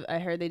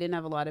didn't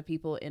have a lot of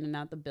people in and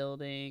out the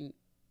building.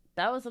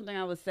 That was something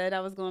I was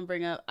going to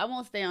bring up. I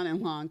won't stay on it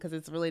long because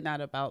it's really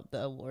not about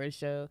the award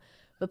show.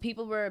 But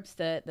people were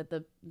upset that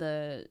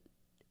the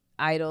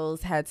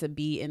idols had to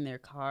be in their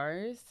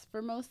cars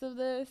for most of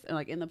this and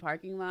like in the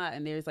parking lot.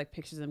 And there's like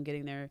pictures of them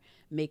getting their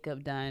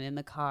makeup done in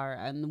the car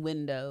and the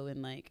window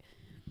and like,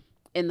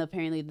 and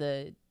apparently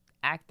the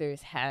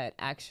actors had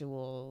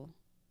actual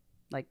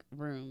like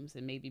rooms,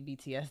 and maybe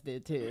BTS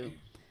did too.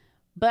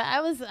 But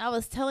I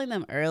was telling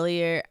them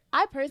earlier,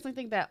 I personally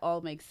think that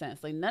all makes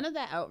sense. Like, none of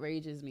that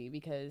outrages me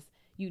because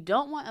you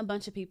don't want a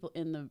bunch of people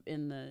in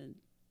the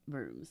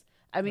rooms.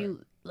 I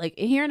mean, like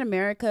here in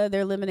America,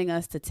 they're limiting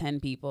us to 10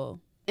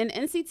 people. And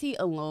NCT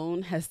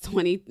alone has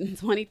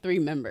 23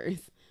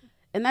 members.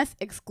 And that's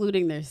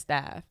excluding their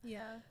staff.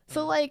 Yeah.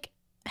 So like,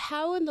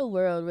 how in the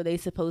world were they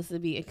supposed to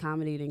be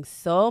accommodating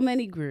so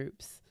many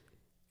groups?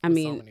 I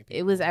mean,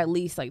 it was at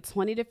least like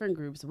 20 different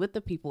groups with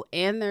the people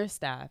and their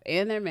staff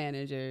and their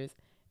managers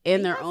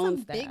and their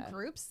own staff. Big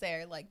groups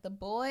there, like the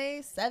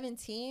boys,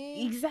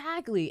 17.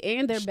 Exactly.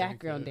 And their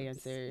background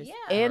dancers.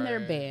 Yeah. And their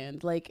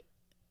band. Like,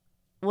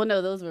 well,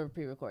 no, those were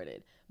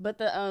pre-recorded. But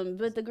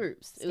the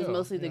groups. It was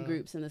mostly the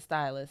groups and the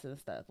stylists and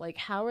stuff. Like,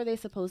 how are they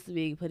supposed to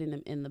be putting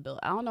them in the building?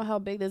 I don't know how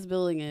big this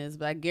building is,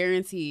 but I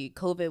guarantee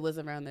COVID was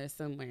around there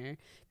somewhere.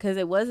 Because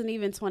it wasn't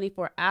even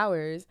 24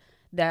 hours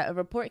that a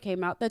report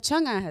came out that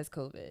Chungha has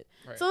COVID.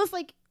 Right. So it's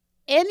like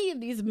any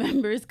of these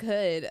members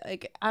could.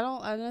 Like, I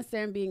don't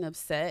understand being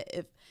upset.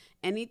 If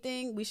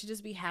anything, we should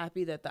just be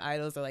happy that the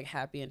idols are like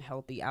happy and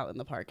healthy out in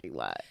the parking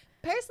lot.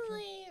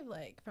 Personally,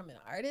 like from an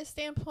artist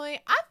standpoint,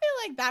 I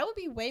feel like that would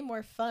be way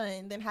more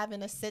fun than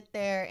having to sit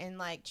there and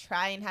like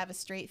try and have a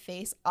straight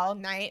face all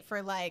night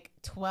for like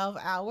 12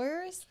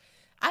 hours.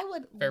 I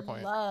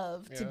would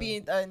love to be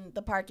in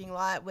the parking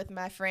lot with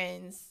my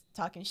friends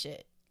talking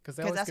shit. Because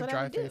they always get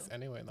dry face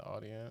anyway in the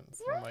audience.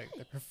 Right.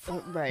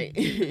 Right.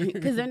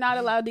 Because they're not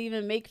allowed to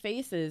even make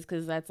faces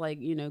because that's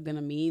like, going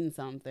to mean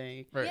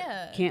something. Right.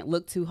 Yeah. Can't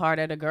look too hard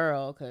at a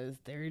girl because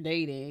they're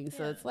dating.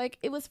 So it's like,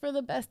 it was for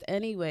the best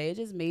anyway. It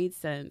just made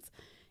sense.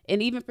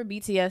 And even for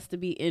BTS to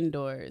be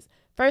indoors.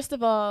 First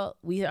of all,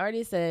 we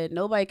already said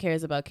nobody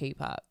cares about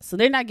K-pop. So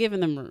they're not giving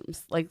them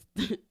rooms. Like,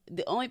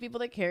 the only people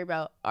that care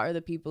about are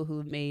the people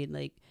who've made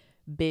like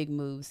big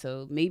moves.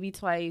 So maybe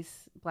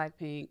Twice,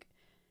 Blackpink,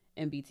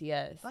 and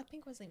BTS.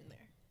 Blackpink wasn't even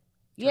there.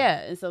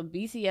 Yeah, and so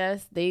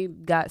BTS, they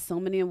got so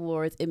many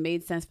awards. It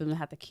made sense for them to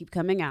have to keep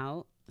coming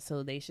out,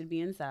 so they should be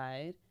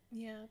inside.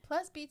 Yeah.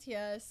 Plus,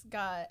 BTS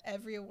got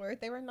every award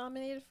they were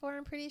nominated for,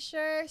 I'm pretty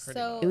sure. Pretty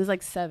So much. It was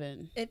like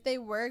 7. if they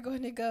were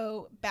going to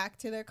go back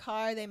to their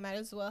car, they might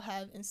as well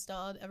have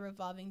installed a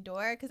revolving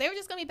door because they were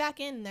just going to be back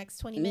in the next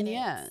 20 minutes.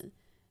 Yeah.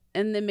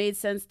 And it made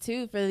sense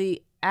too for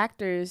the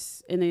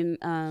actors and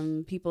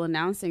then people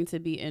announcing to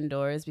be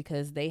indoors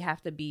because they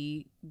have to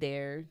be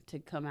there to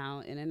come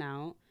out in and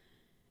out.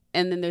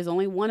 And then there's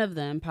only one of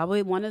them,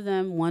 probably one of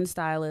them, one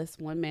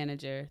stylist, one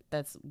manager.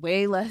 That's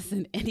way less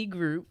than any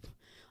group.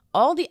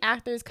 All the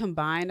actors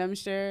combined, I'm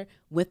sure,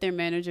 with their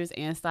managers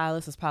and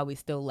stylists was probably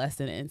still less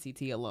than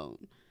NCT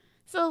alone.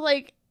 So,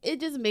 like, it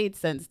just made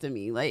sense to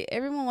me. Like,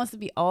 everyone wants to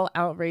be all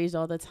outraged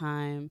all the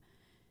time.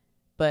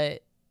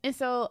 But, and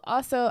so,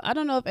 also, I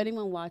don't know if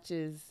anyone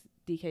watches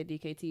DK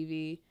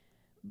TV,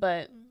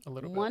 but A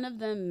little bit. one of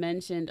them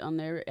mentioned on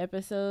their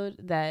episode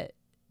that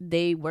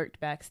they worked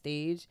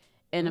backstage.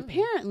 And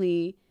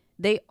apparently,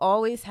 they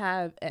always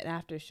have an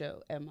after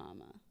show at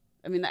Mama.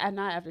 I mean, not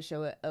after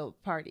show, a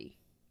party.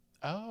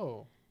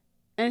 Oh.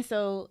 And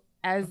so,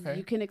 as Okay.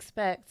 you can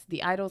expect,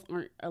 the idols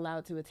aren't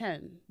allowed to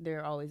attend.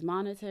 They're always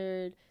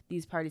monitored.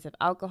 These parties have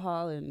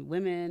alcohol and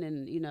women,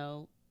 and, you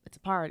know, it's a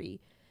party.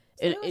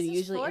 So And, who is and this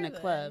usually for in a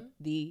club, then?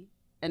 the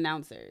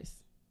announcers,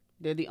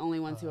 they're the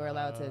only ones who are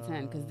allowed to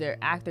attend because their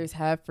actors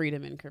have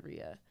freedom in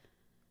Korea.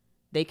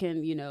 They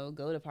can, you know,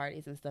 go to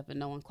parties and stuff and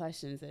no one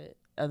questions it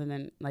other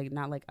than, like,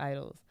 not like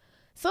idols.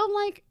 So I'm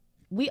like,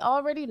 we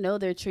already know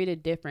they're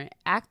treated different.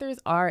 Actors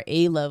are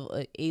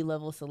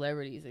A-level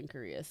celebrities in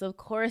Korea. So of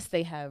course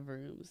they have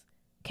rooms.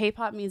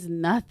 K-pop means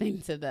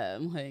nothing to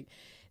them. Like,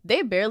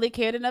 they barely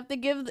cared enough to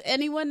give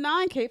anyone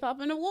non-K-pop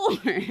an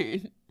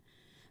award.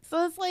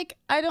 So it's like,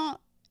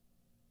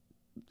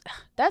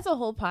 that's a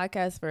whole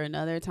podcast for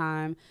another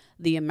time.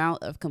 The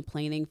amount of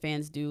complaining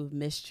fans do of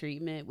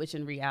mistreatment, which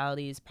in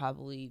reality is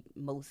probably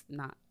most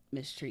not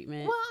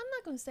mistreatment. Well, I'm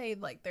not going to say,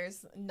 like,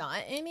 there's not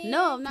any.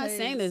 No, I'm not 'cause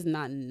saying there's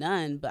not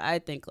none, but I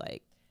think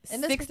like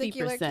in this 60%.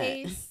 particular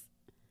case,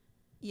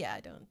 yeah,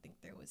 I don't think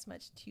there was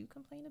much to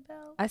complain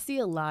about. I see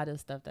a lot of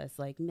stuff that's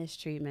like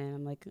mistreatment.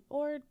 I'm like,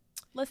 or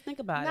let's think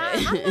about Nah,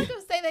 it. I'm not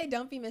gonna say they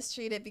don't be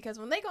mistreated because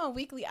when they go on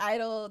Weekly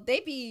Idol, they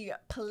be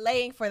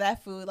playing for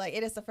that food like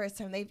it is the first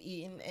time they've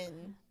eaten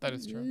in. That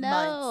is true. No,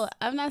 months.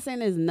 I'm not saying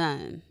there's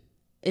none.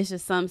 It's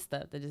just some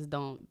stuff that just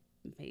don't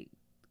make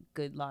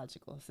good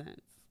logical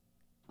sense.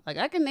 Like,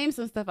 I can name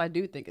some stuff I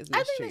do think is I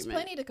mistreatment. think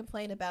there's plenty to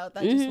complain about.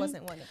 That just Mhm.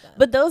 wasn't one of them.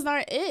 But those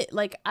aren't it.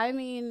 Like, I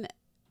mean,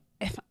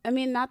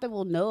 not that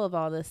we'll know of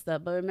all this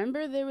stuff, but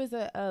remember there was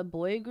a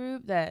boy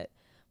group that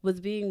was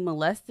being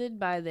molested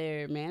by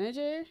their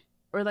manager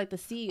or like the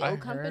CEO I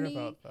company.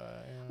 heard about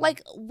that. Yeah.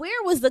 Like,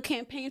 where was the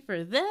campaign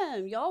for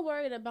them? Y'all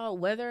worried about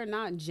whether or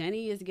not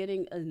Jenny is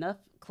getting enough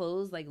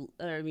clothes? Like,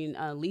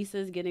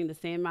 Lisa's getting the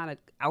same amount of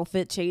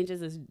outfit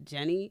changes as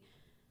Jenny.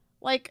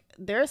 Like,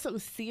 there are some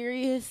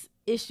serious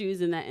issues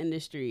in that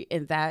industry,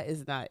 and that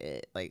is not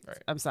it. Like, Right.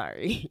 I'm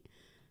sorry,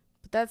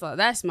 but that's all.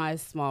 That's my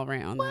small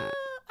rant on well, that.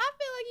 I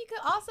feel like you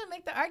could also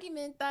make the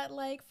argument that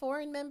like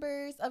foreign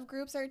members of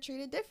groups are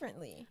treated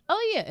differently.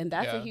 Oh yeah, and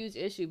that's a Yeah, huge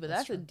issue, but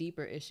that's that's a true.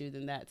 deeper issue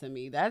than that to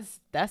me.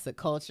 That's a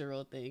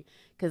cultural thing,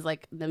 because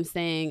like them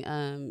saying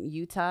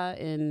Utah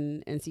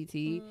and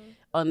NCT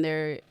on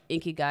their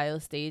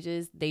Inkigayo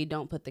stages, they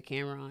don't put the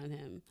camera on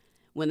him.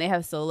 When they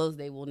have solos,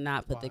 they will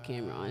not put the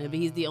camera on him. But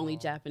he's the only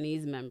Wow.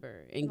 Japanese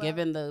member, and Well,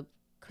 given the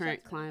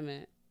current Japan.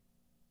 climate,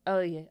 oh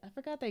yeah, I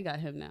forgot they got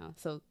him now.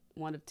 So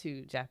one of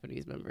 2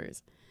 Japanese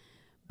members,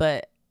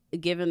 but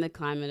given the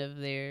climate of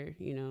their,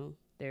 you know,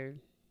 their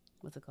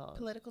what's it called?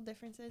 Political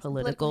differences,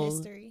 Political-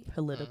 history.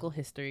 Political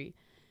history.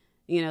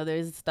 You know,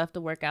 there's stuff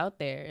to work out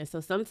there. And so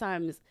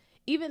sometimes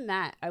even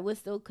that I would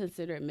still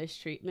consider it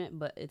mistreatment,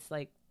 but it's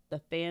like the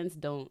fans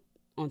don't,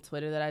 on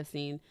Twitter that I've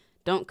seen,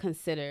 don't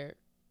consider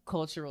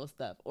cultural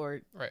stuff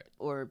or Right.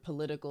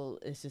 political.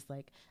 It's just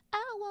like,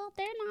 oh well,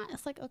 they're not.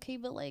 It's like, okay,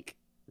 but like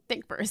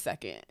think for a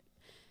second.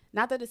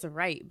 Not that it's a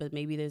right, but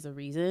maybe there's a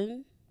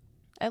reason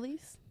at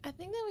least. I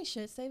think that we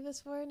should save this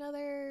for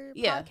another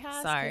Yeah,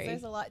 podcast sorry.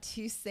 there's a lot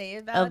to say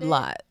about A it.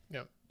 lot.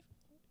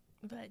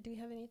 But do we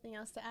have anything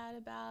else to add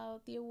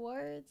about the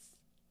awards?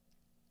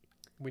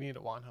 We need a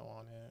Wonho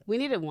on it. We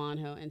needed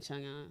Wonho and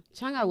Chungha.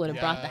 Chungha would have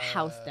brought the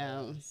house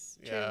down. Yes,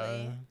 Truly.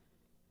 Yeah.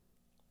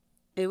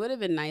 It would have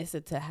been nicer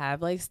to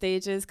have like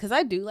stages, because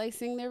I do like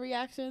seeing their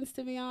reactions,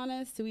 to be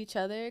honest, to each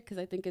other, because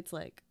I think it's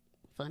like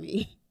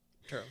funny.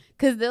 True.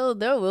 Because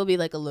there will be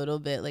like a little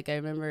bit, like I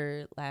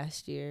remember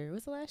last year,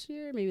 was it last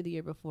year? Maybe the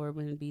year before,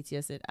 when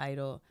BTS did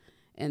Idol,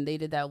 and they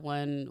did that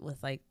one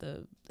with like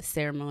the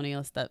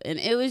ceremonial stuff, and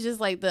it was just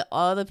like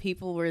all the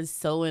people were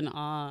so in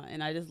awe,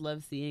 and I just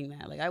love seeing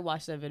that. Like I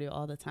watch that video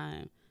all the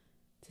time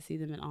to see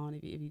them in awe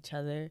of each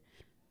other,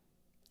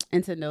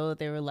 and to know that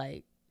they were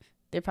like,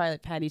 they probably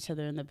like pat each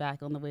other in the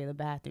back on the way to the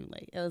bathroom.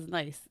 Like, it was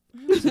nice.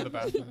 To the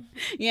bathroom.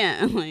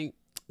 Yeah, like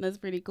that's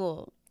pretty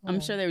cool. I'm Oh.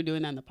 sure they were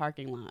doing that in the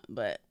parking lot,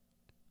 but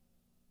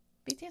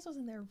BTS was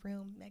in their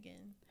room,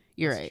 Megan.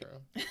 you're That's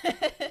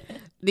right. true.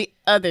 The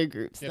other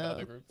groups, Yeah, the though.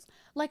 other groups.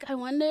 Like, I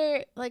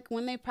wonder, like,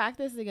 when they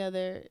practice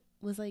together,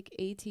 was like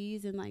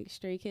ATs and like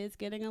Stray Kids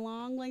getting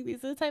along. Like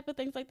these are the type of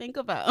things I think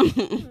about.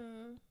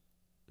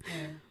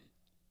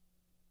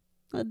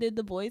 Did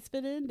the boys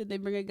fit in? Did they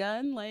bring a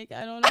gun? Like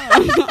I don't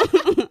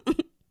know.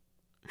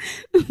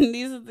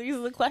 these are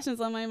the questions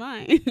on my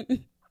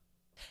mind.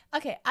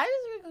 Okay, I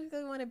just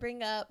really want to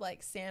bring up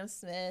like Sam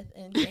Smith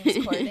and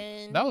James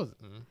Corden. That was.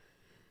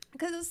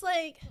 Because it's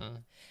like,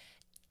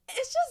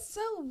 it's just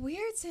so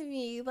weird to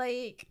me.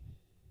 Like,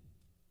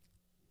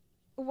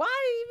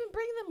 why even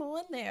bring them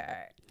on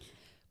there?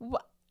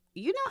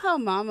 You know how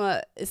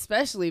Mama,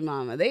 especially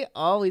Mama, they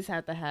always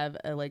have to have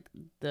like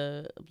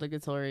the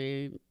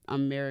obligatory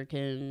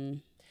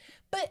American.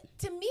 But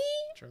to me,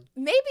 True.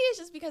 maybe it's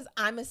just because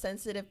I'm a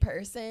sensitive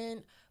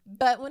person.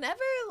 But whenever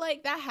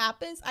like that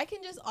happens, I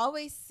can just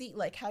always see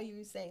like how you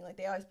were saying, like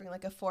they always bring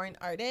like a foreign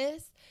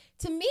artist.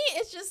 To me,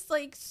 it's just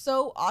like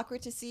so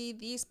awkward to see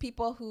these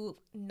people who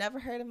never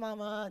heard of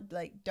Mama,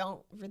 like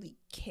don't really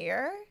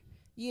care,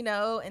 you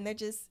know, and they're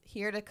just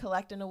here to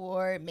collect an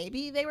award.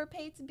 Maybe they were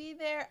paid to be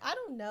there. I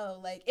don't know.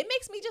 Like it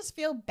makes me just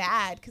feel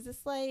bad because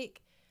it's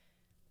like,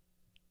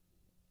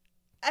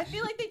 I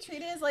feel like they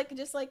treat it as like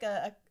just like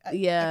a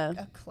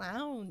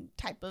clown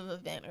type of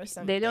event or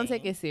something. They don't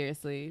take it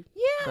seriously.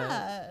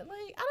 Yeah,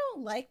 like I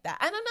don't like that.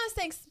 And I'm not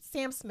saying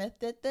Sam Smith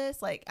did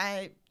this. Like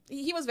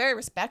he was very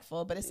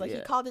respectful, but it's like he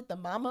called it the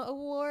Mama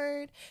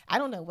Award. I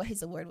don't know what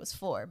his award was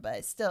for,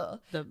 but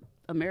still the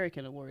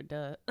American award.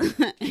 Duh.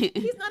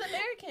 He's not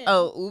American.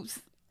 Oh,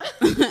 oops.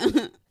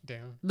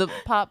 Damn. The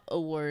pop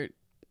award.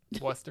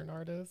 Western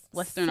artist.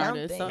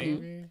 Something.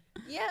 Maybe.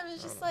 Yeah, it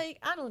was just like,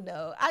 I don't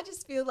know. I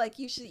just feel like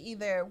you should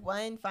either,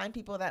 one, find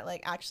people that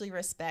like actually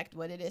respect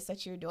what it is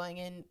that you're doing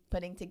and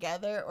putting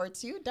together, or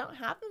two, don't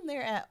have them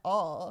there at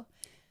all.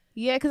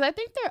 Yeah, because I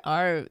think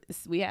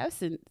we have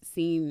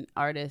seen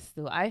artists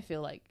who I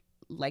feel like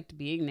liked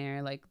being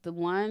there. Like the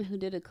one who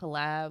did a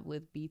collab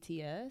with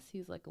BTS.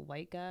 He's like a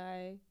white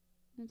guy.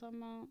 I'm talking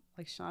about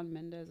like Shawn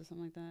Mendes or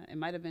something like that. It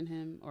might have been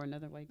him or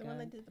another white guy. The one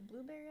that did the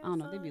Blueberry. I don't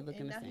know. They'd be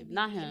looking the same.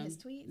 Not him.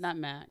 Not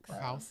Max. Or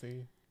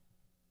Halsey.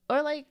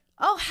 Or like.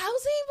 Oh,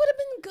 Halsey would have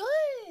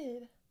been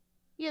good.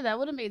 Yeah, that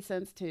would have made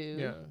sense too.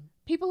 Yeah.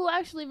 People who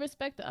actually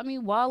respect. I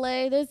mean,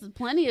 Wale. There's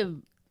plenty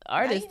of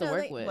artists to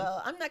work with.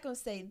 Well, I'm not gonna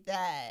say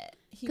that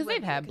because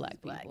they've had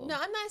black people. No,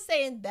 I'm not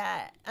saying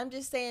that. I'm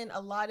just saying a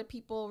lot of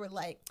people were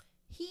like,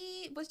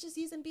 he was just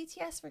using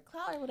BTS for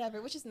clout or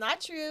whatever, which is not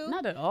true.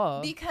 Not at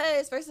all.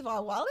 Because first of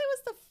all, Wale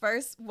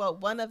was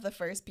one of the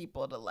first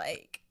people to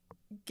like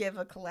give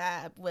a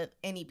collab with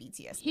any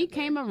BTS. He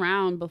came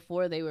around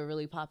before they were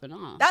really popping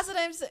off. That's what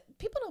I'm saying.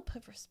 People don't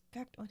put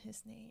respect on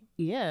his name.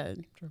 Yeah.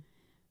 True.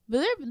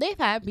 But they've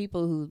had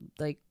people who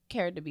like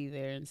cared to be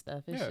there and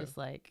stuff. It's just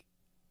like,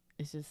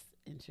 it's just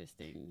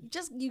interesting.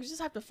 You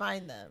just have to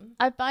find them.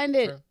 I find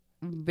it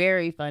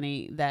very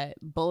funny that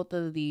both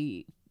of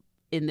the,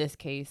 in this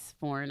case,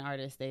 foreign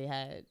artists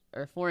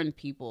or foreign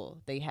people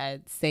they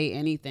had say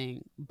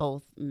anything,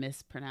 both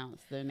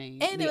mispronounced their name.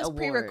 And it was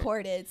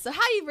pre-recorded. So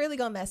how you really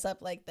gonna mess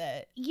up like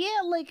that? Yeah,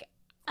 like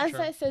as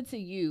I said to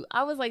you,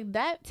 I was like,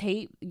 that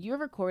tape you're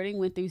recording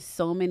went through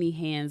so many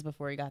hands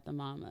before it got to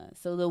Mama.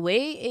 So the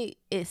way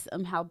it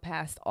somehow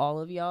passed all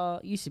of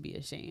y'all, you should be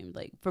ashamed.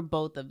 Like for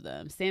both of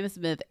them, Sam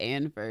Smith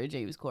and for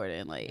James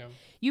Corden. Like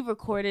you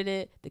recorded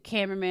it, the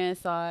cameraman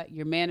saw it,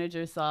 your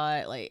manager saw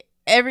it, like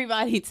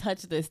everybody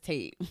touched this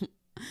tape.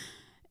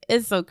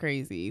 It's so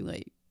crazy.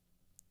 Like,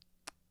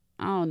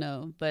 I don't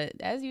know. But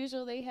as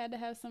usual, they had to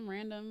have some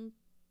random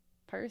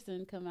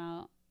person come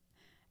out.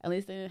 At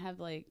least they didn't have,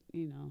 like,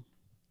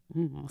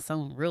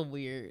 someone real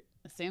weird.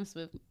 Sam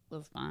Smith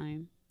was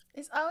fine.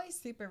 It's always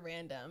super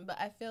random, but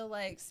I feel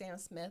like Sam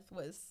Smith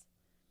was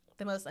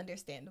the most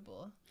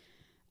understandable.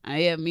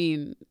 I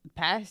mean,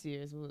 past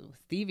years,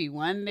 Stevie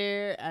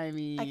Wonder,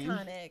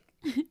 iconic.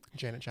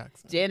 Janet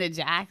Jackson.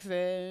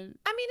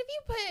 I mean, if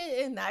you put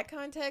it in that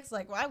context,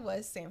 like, why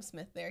was Sam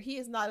Smith there? He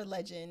is not a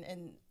legend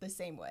in the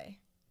same way.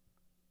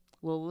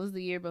 Well, what was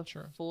the year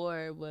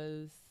before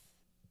was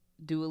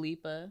Dua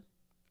Lipa.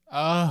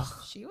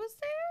 She was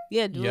there?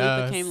 Yeah, Dua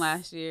Lipa came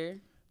last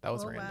year. That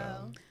was random.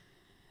 Wow.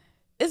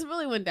 It's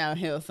really went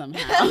downhill somehow.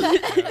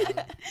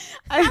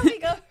 How do we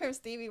go from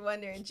Stevie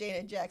Wonder and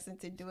Janet Jackson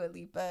to Dua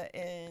Lipa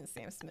and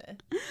Sam Smith?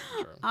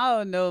 I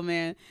don't know,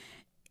 man.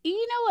 You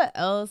know what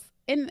else?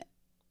 And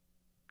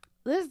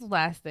this is the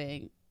last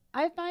thing.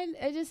 I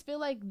just feel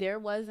like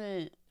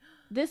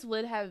this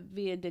would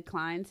be a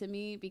decline to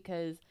me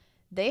because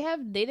they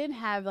didn't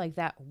have like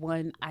that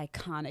one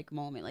iconic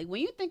moment. Like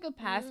when you think of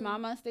past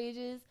Mama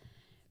stages,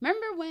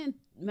 remember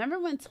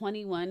when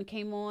 21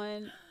 came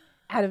on?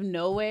 Out of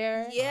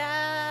nowhere.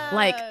 Yeah.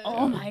 Like,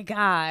 oh my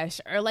gosh.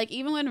 Or like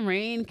even when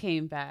Rain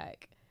came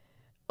back.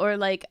 Or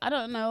like, I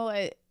don't know,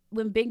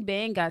 when Big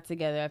Bang got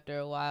together after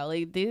a while.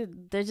 Like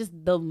they're just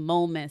the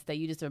moments that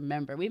you just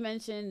remember. We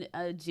mentioned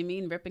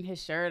Jimin ripping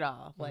his shirt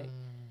off. Like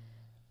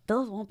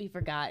those won't be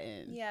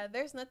forgotten. Yeah,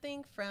 there's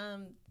nothing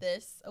from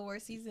this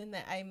award season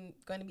that I'm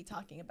going to be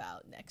talking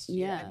about next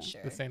year, I'm sure.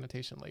 The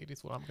sanitation lady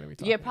is what I'm going to be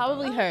talking about. Yeah,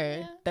 probably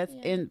her. That's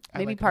in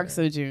maybe Park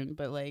Seo-joon,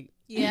 but like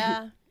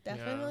yeah.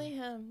 Definitely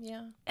him.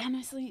 Yeah.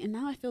 Honestly, and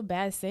now I feel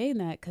bad saying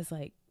that because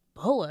like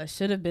Boa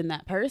should have been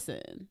that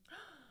person.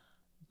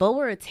 Boa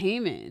or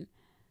Taman.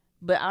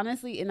 But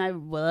honestly, and I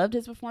loved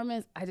his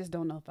performance. I just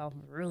don't know if I'll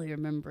really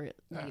remember it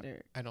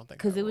later. I don't think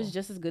because I it was will.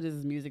 just as good as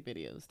his music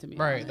videos to me.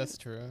 Right, honest. that's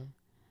true.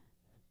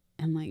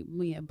 And like,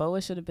 yeah,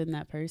 Boa should have been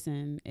that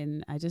person,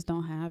 and I just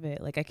don't have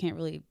it. Like, I can't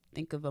really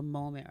think of a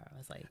moment where I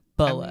was like,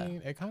 Boa. I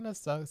mean, it kind of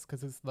sucks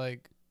because it's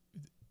like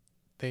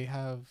they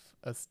have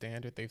a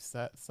standard they've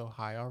set so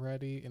high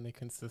already, and they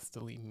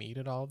consistently meet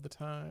it all the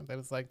time. That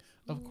it's like,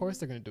 of course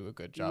they're gonna do a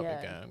good job Yeah.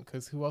 again.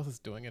 Because who else is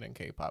doing it in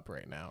K-pop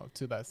right now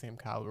to that same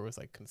caliber? Was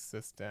like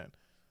consistent,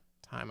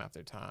 time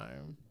after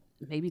time.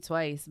 Maybe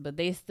Twice, but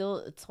they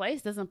still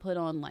Twice doesn't put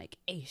on like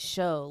a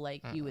show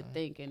like you would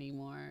think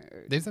anymore.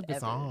 Or These are the ever.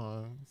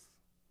 songs.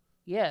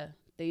 Yeah,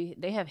 they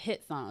have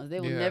hit songs. They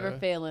will never Yeah.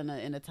 fail in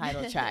a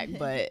title track.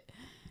 But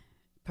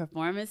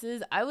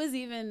performances, I was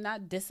even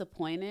not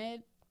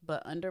disappointed,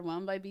 but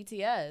underwhelmed by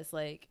BTS.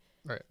 Like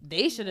Right.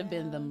 they should have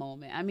been the Yeah.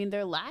 moment. I mean,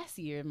 their last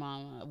year,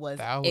 Mama, was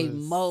That a was-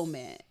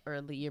 moment,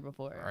 or the year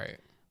before, Right.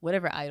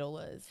 whatever Idol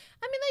was.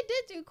 I mean, they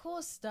did do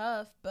cool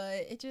stuff,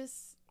 but it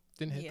just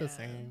Didn't hit Yeah. the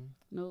same.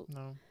 Nope.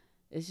 No.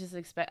 It's just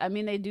I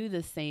mean, they do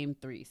the same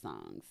 3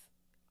 songs.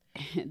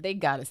 They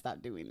gotta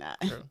stop doing that.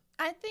 True.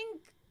 I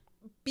think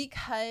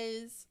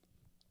because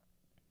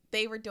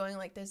they were doing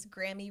like this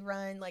Grammy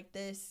run, like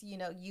this,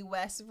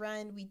 US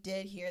run, we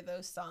did hear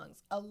those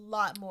songs a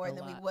lot more A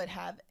than we lot. would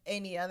have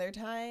any other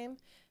time.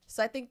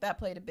 So I think that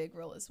played a big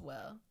role as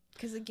well.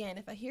 Because again,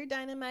 if I hear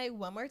Dynamite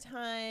one more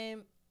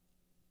time,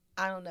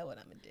 I don't know what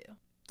I'm going to do.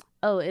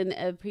 Oh,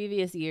 in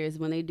previous years,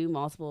 when they do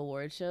multiple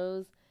award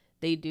shows,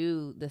 they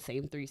do the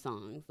same 3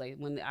 songs. Like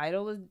when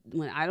Idol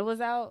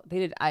was out, they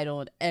did Idol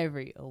on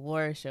every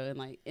award show and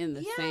like in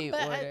the same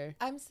order.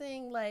 I'm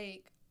saying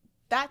like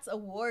that's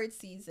award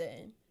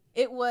season.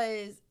 It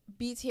was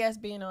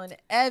BTS being on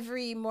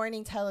every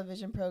morning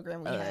television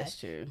program we Oh, had. that's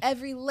true.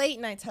 Every late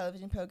night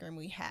television program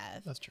we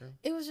have. That's true.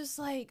 It was just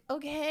like,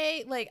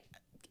 okay, like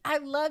I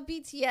love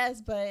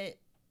BTS, but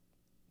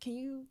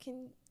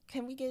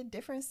can we get a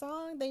different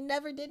song? They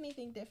never did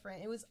anything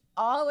different. It was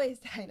always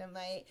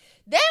Dynamite.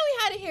 Then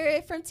we had to hear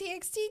it from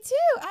TXT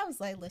too. I was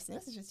like, listen,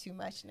 this is just too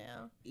much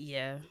now.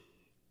 Yeah,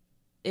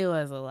 it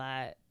was a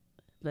lot.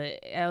 But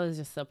I was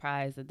just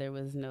surprised that there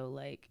was no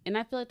like, and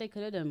I feel like they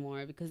could have done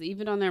more because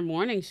even on their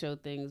morning show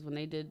things, when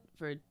they did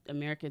for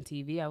American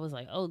TV, I was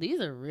like, oh,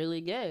 these are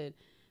really good.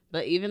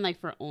 But even like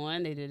for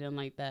On, they did in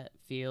like that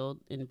field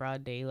in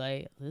broad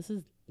daylight. This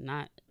is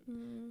not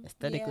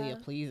aesthetically Yeah.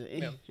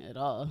 pleasing at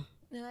all.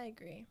 No, I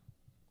agree.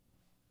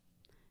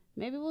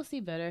 Maybe we'll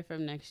see better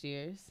from next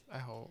year's. I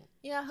hope.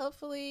 Yeah,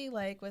 hopefully,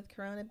 like with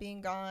Corona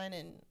being gone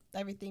and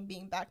everything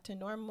being back to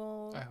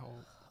normal. I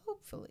hope.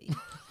 Hopefully.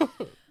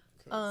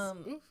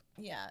 'Cause-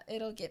 Yeah,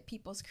 it'll get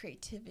people's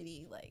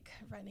creativity like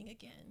running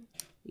again.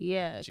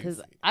 Yeah, because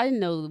Juicy. I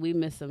know we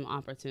missed some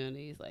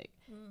opportunities. Like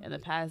in the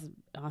past,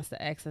 Monsta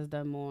X has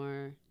done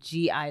more.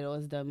 G Idol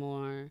has done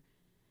more.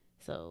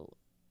 So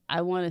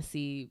I want to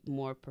see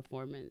more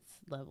performance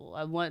level.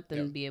 I want them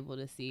Yep. to be able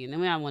to see, and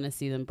then I want to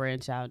see them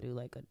branch out and do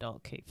like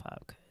adult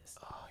K-pop. Cause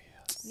Oh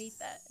yes. Need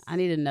that. I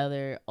need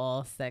another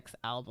all sex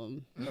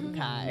album from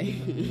Kai.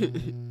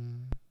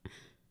 Mm.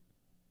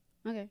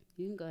 Okay,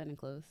 you can go ahead and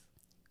close.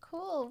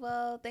 Cool.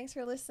 Well, thanks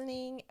for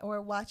listening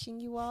or watching,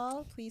 you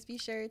all. Please be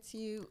sure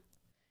to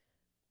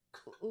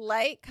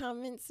like,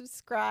 comment,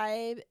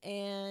 subscribe,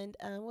 and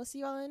we'll see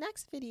you all in the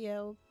next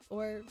video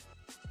or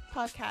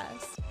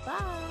podcast.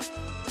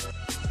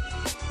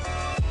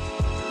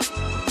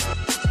 Bye.